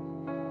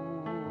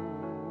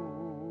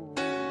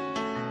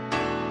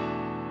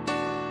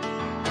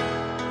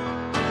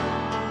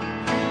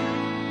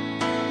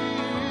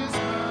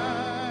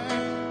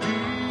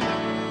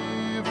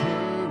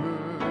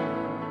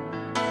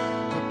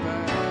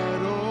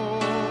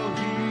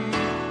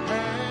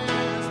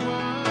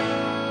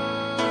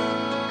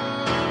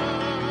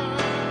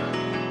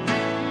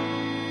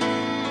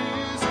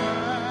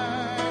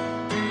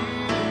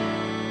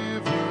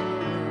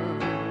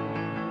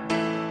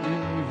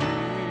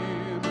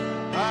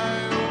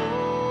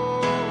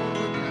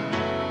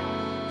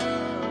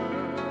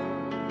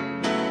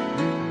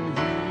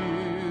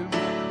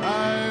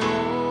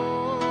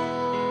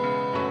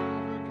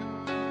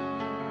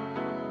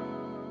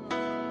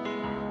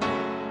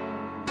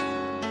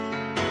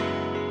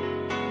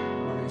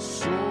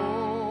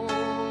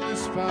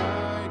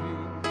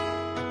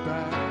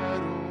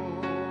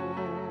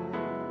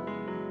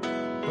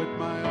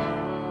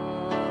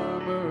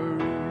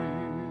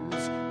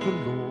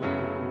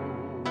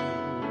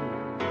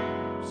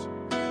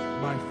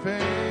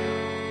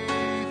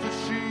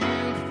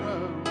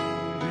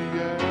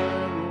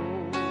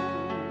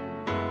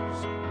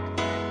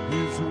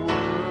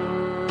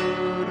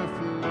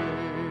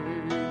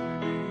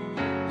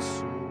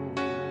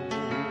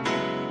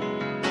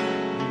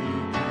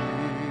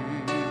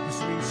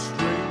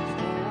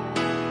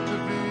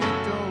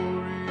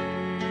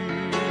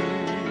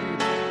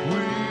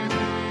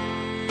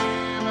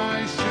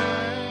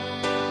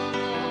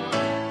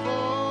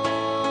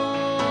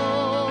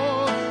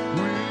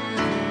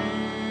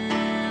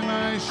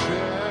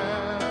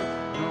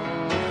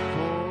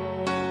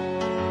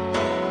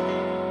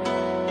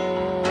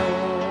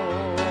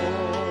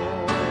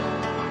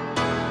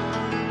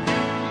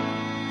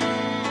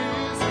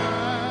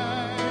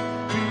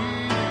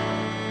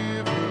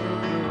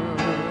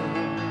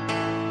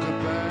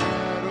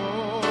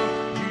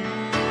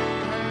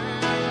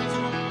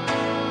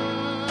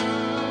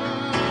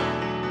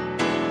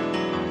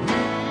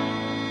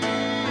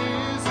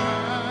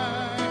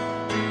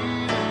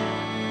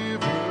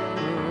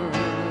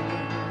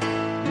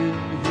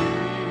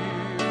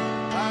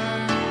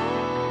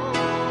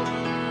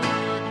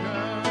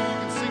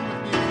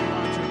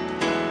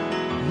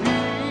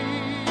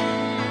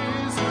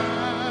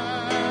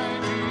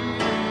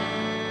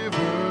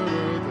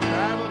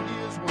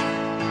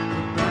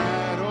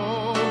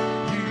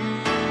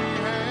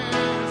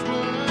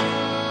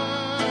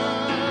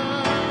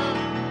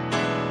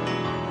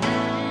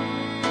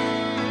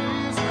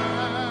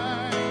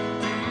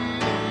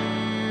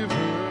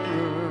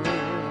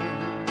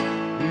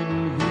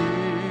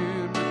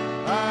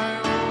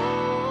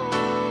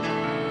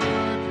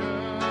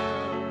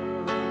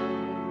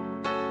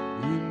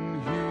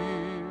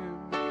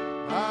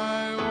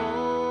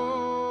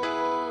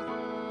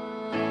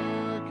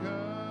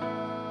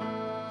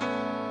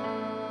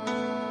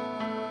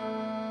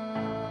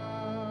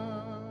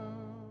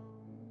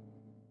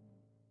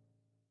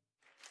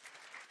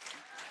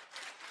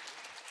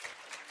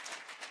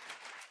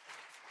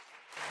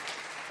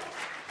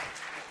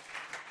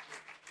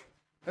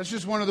 That's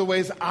just one of the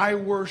ways I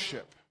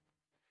worship.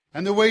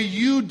 And the way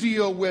you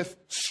deal with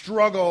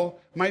struggle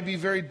might be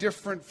very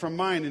different from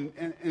mine.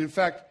 And in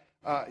fact,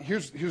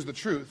 here's the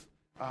truth.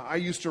 I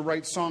used to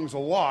write songs a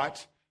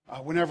lot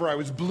whenever I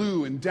was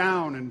blue and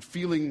down and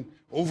feeling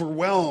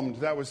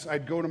overwhelmed.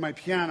 I'd go to my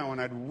piano and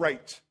I'd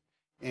write.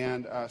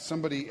 And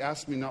somebody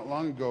asked me not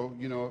long ago,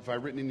 if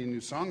I've written any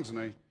new songs, and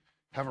I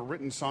haven't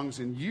written songs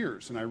in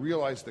years. And I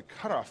realized the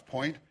cutoff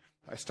point,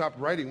 I stopped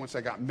writing once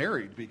I got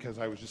married because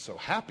I was just so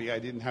happy I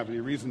didn't have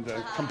any reason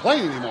to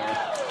complain anymore.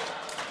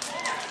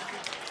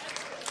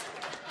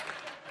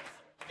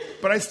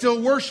 But I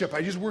still worship.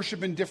 I just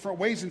worship in different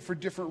ways and for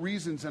different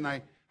reasons. And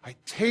I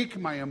take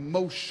my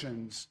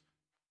emotions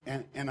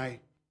and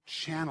I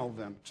channel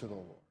them to the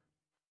Lord.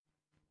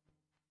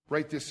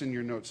 Write this in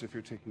your notes if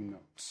you're taking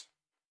notes.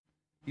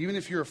 Even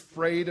if you're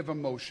afraid of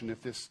emotion,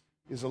 if this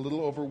is a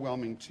little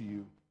overwhelming to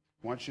you,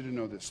 I want you to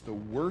know this. The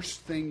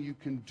worst thing you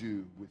can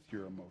do with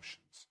your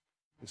emotions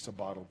is to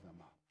bottle them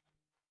up.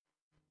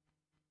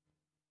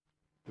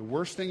 The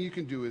worst thing you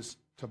can do is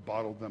to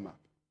bottle them up.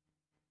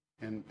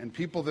 And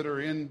people that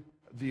are in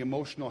the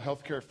emotional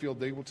healthcare field,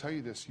 they will tell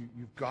you this.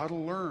 You've got to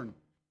learn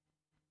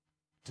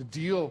to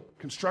deal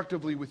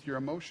constructively with your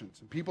emotions.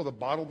 And people that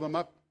bottle them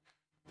up,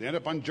 they end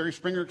up on Jerry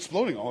Springer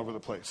exploding all over the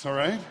place, all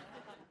right?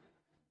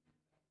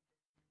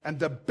 And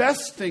the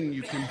best thing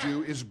you can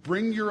do is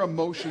bring your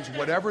emotions,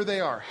 whatever they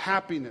are,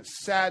 happiness,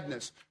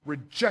 sadness,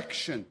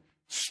 rejection,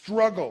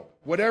 struggle,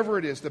 whatever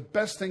it is, the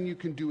best thing you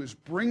can do is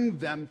bring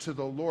them to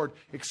the Lord,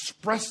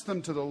 express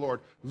them to the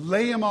Lord,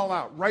 lay them all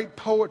out, write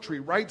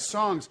poetry, write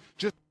songs,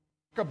 just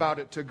talk about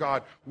it to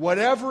God.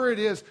 Whatever it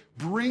is,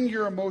 bring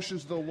your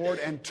emotions to the Lord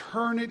and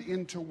turn it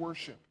into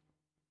worship.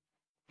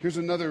 Here's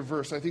another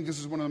verse. I think this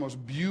is one of the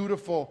most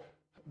beautiful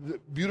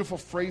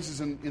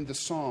phrases in the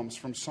Psalms,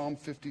 from Psalm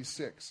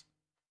 56.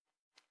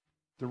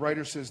 The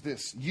writer says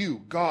this: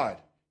 "You, God,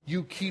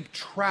 you keep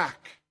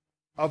track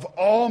of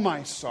all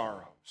my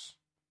sorrows.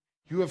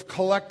 You have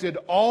collected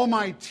all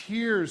my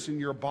tears in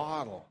your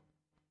bottle.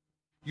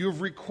 You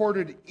have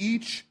recorded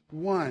each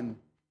one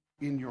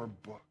in your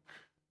book."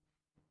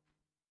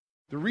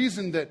 The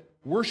reason that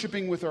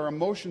worshiping with our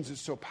emotions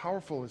is so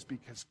powerful is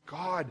because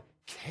God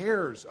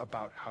cares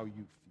about how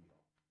you feel.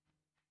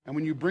 And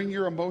when you bring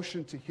your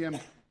emotion to Him,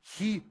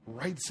 He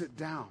writes it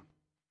down.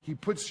 He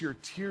puts your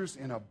tears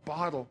in a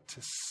bottle to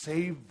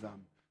save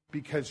them,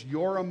 because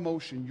your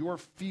emotion, your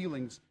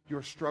feelings,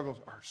 your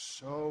struggles are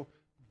so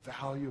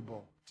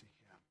valuable to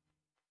Him.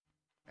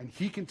 And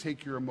He can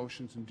take your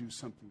emotions and do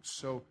something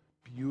so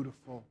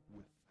beautiful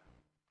with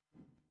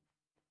them.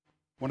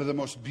 One of the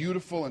most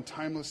beautiful and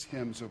timeless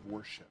hymns of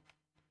worship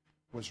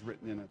was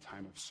written in a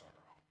time of sorrow.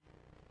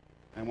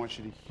 I want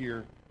you to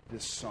hear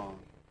this song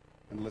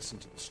and listen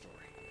to the story.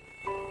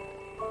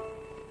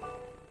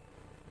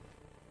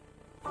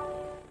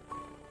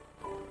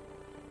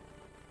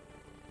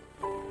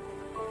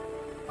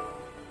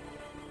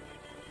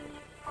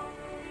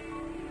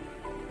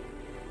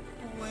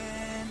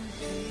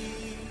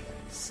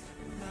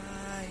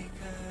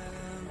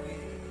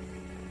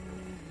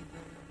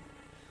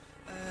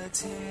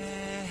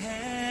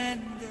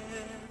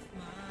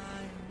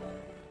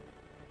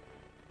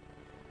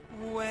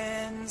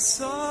 When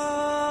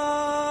sorrows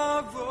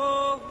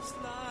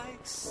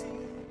like sea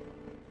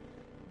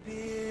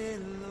billows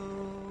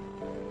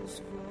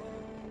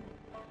roll,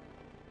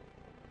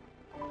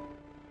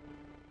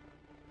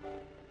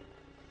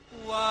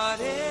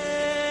 whatever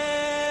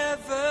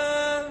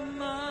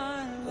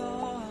my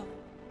Lord,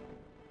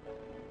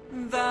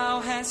 Thou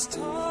hast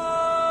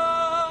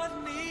taught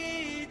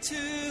me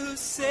to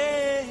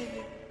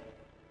say,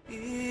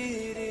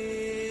 it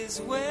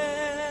is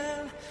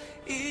well,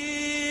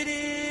 it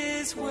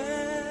is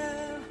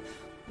well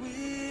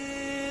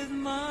with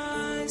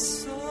my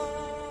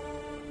soul.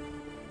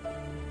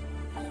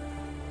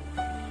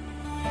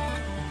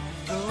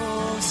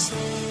 Though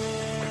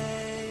Satan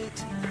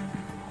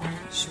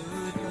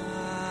should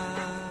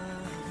bind,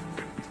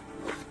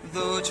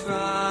 though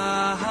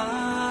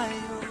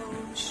trial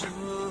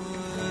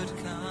should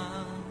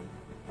come,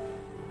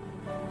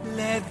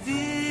 let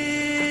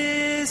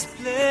this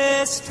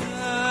blessed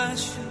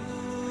assurance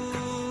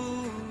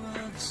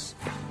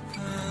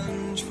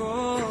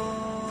control,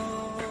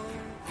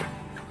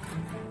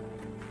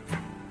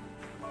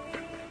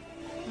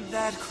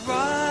 that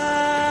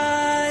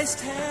Christ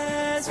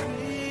has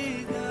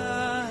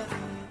begun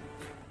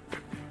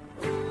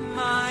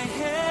my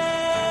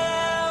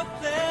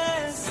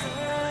helpless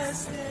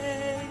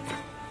estate,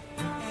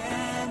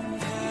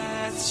 and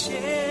hath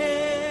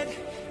shed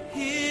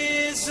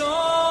His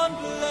own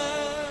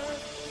blood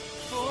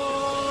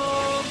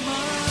for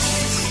my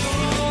soul.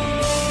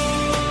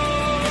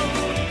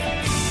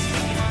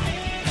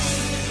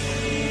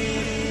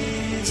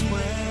 It is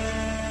well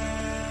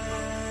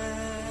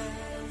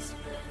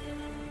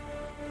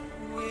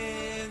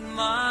with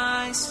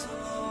my soul.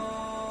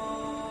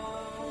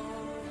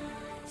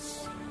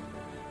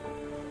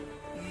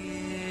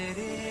 It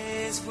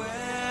is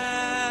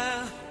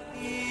well,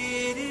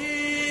 it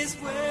is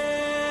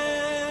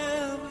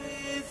well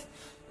with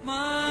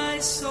my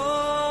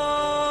soul.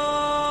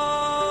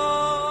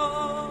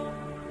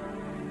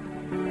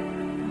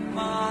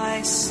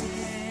 I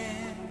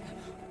sing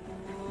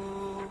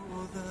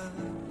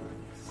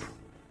others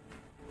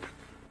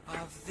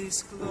of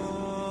this glorious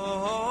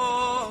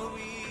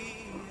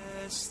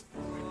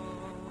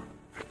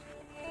thought,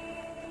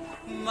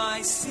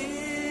 my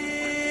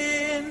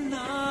sin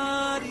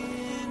not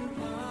in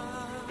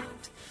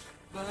part,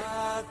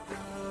 but the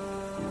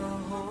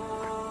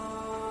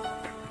whole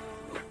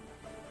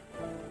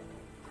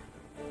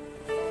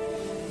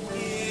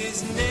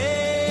is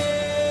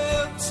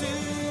nailed to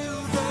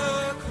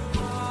the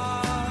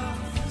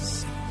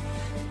cross,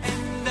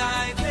 and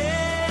I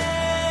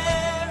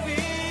bear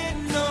it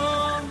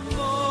no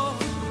more.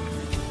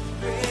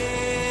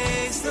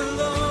 Praise the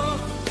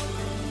Lord,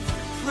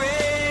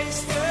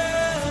 praise the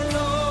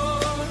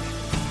Lord,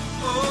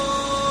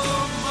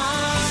 oh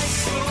my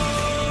soul.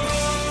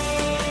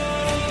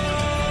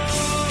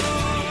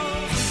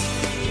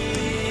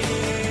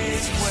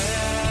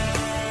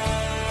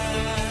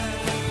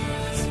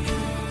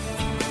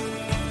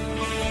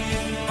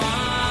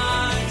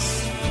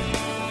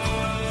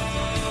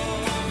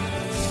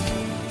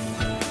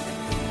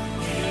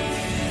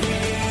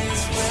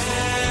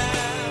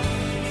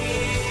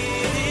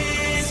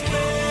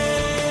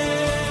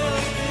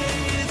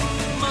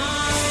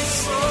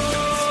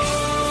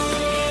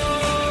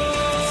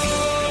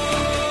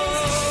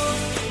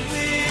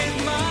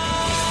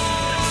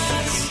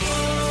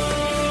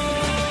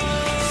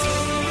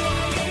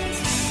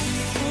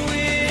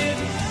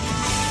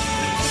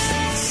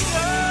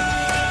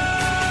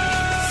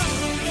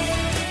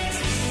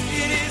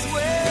 It is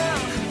well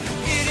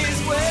in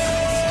my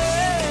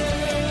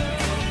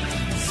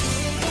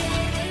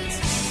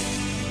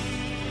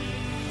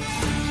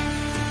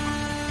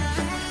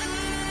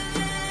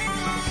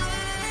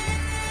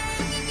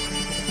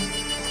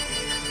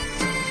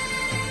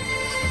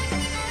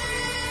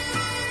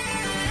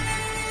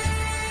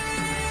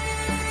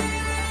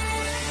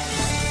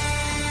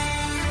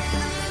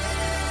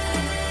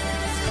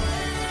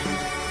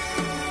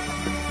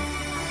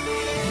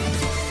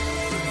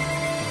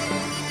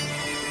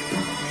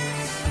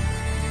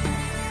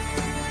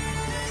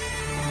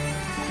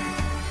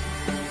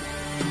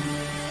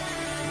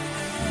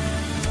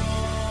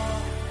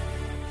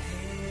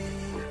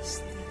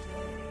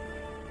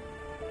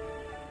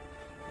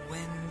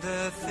when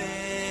the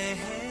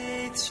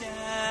faith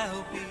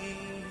shall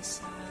be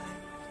sight,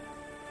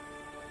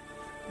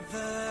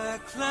 the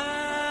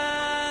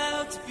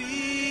clouds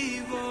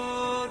be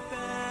rolled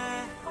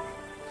back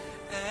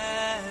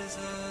as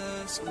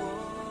a scroll.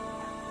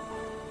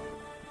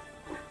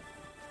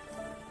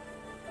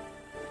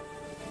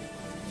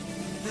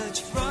 The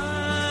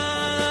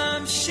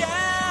drum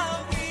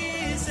shall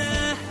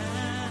resound,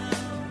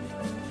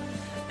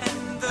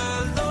 and the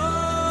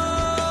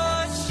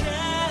Lord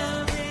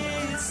shall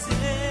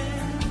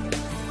descend.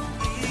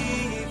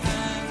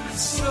 Even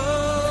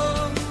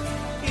so,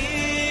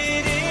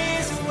 it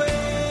is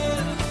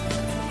well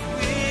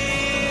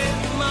with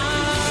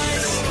my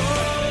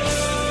soul,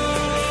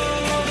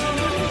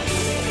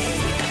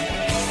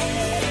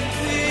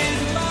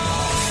 with my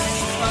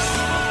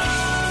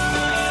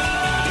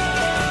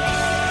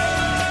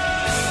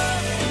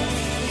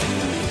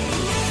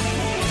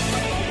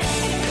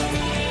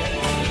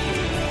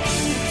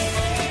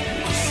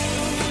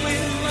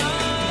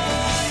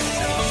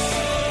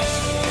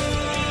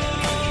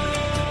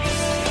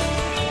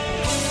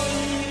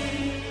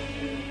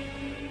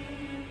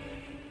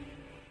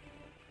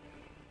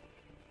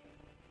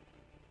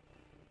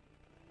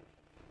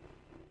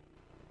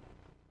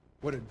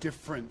What a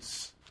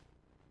difference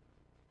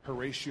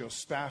Horatio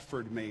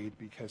Spafford made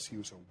because he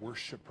was a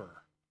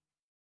worshiper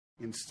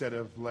instead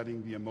of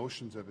letting the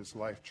emotions of his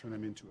life turn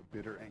him into a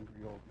bitter,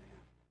 angry old man.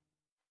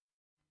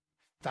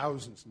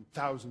 Thousands and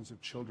thousands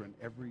of children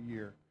every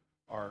year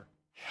are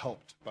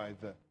helped by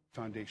the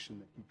foundation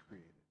that he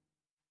created.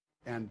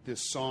 And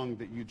this song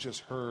that you just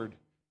heard,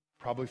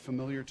 probably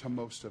familiar to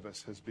most of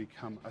us, has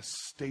become a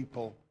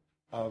staple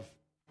of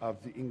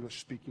the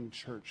English-speaking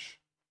church,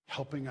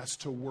 helping us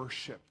to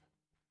worship.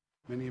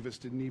 Many of us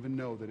didn't even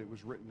know that it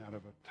was written out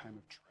of a time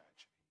of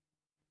tragedy.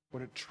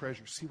 What a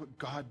treasure. See what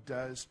God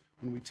does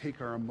when we take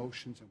our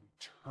emotions and we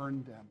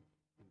turn them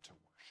into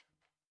worship.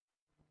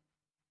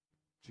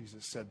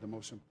 Jesus said the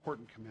most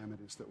important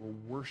commandment is that we'll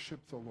worship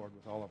the Lord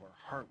with all of our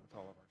heart, with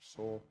all of our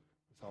soul,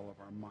 with all of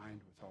our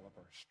mind, with all of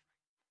our strength.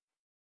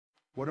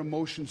 What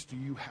emotions do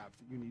you have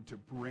that you need to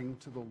bring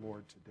to the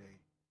Lord today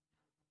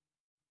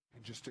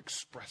and just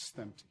express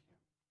them to him?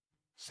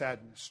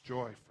 Sadness,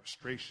 joy,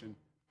 frustration,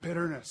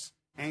 bitterness,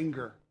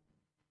 anger,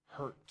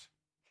 hurt.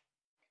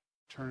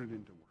 Turn it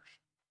into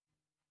worship.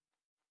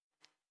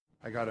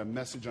 I got a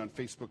message on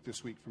Facebook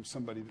this week from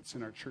somebody that's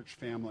in our church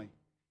family,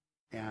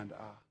 and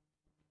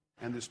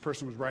this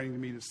person was writing to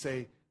me to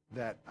say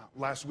that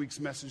last week's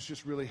message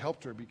just really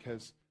helped her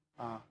because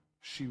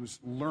she was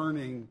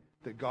learning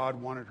that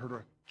God wanted her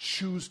to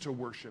choose to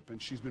worship,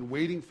 and she's been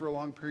waiting for a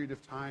long period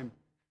of time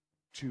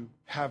to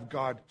have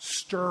God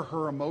stir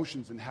her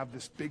emotions and have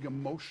this big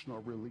emotional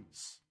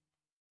release.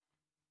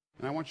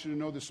 And I want you to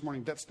know this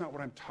morning, that's not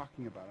what I'm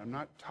talking about. I'm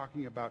not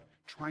talking about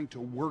trying to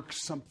work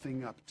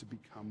something up to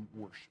become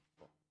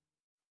worshipful.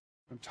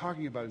 What I'm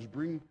talking about is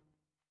bring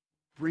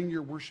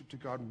your worship to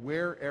God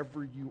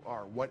wherever you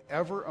are,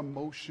 whatever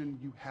emotion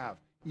you have,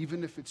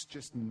 even if it's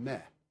just meh.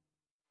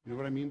 You know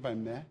what I mean by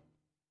meh?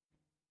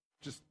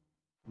 Just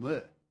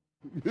bleh.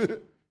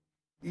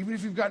 Even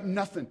if you've got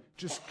nothing,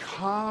 just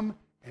come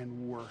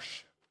and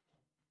worship.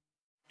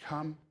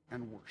 Come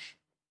and worship.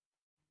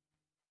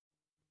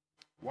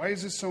 Why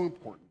is this so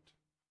important?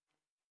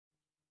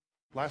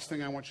 Last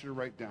thing I want you to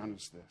write down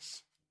is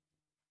this.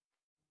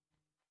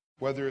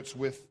 Whether it's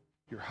with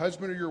your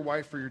husband or your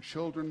wife or your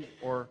children,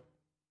 or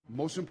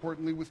most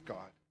importantly with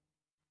God,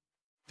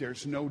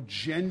 there's no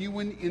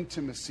genuine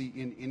intimacy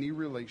in any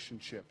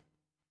relationship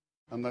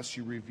unless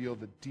you reveal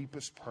the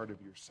deepest part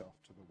of yourself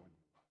to the one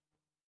you love.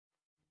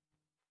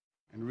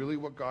 And really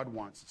what God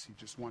wants is he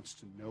just wants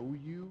to know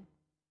you.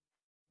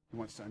 He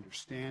wants to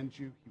understand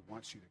you. He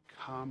wants you to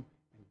come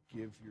and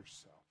give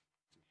yourself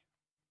to him.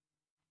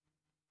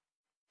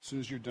 As soon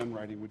as you're done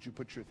writing, would you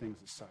put your things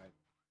aside?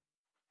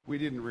 We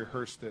didn't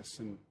rehearse this,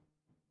 and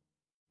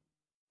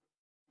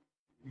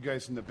you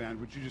guys in the band,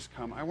 would you just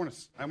come? I want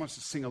us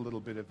to sing a little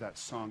bit of that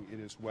song,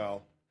 It Is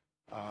Well.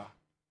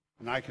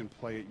 And I can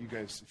play it. You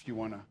guys, if you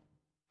want to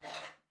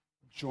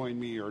join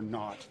me or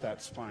not,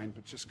 that's fine,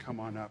 but just come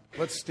on up.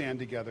 Let's stand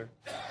together.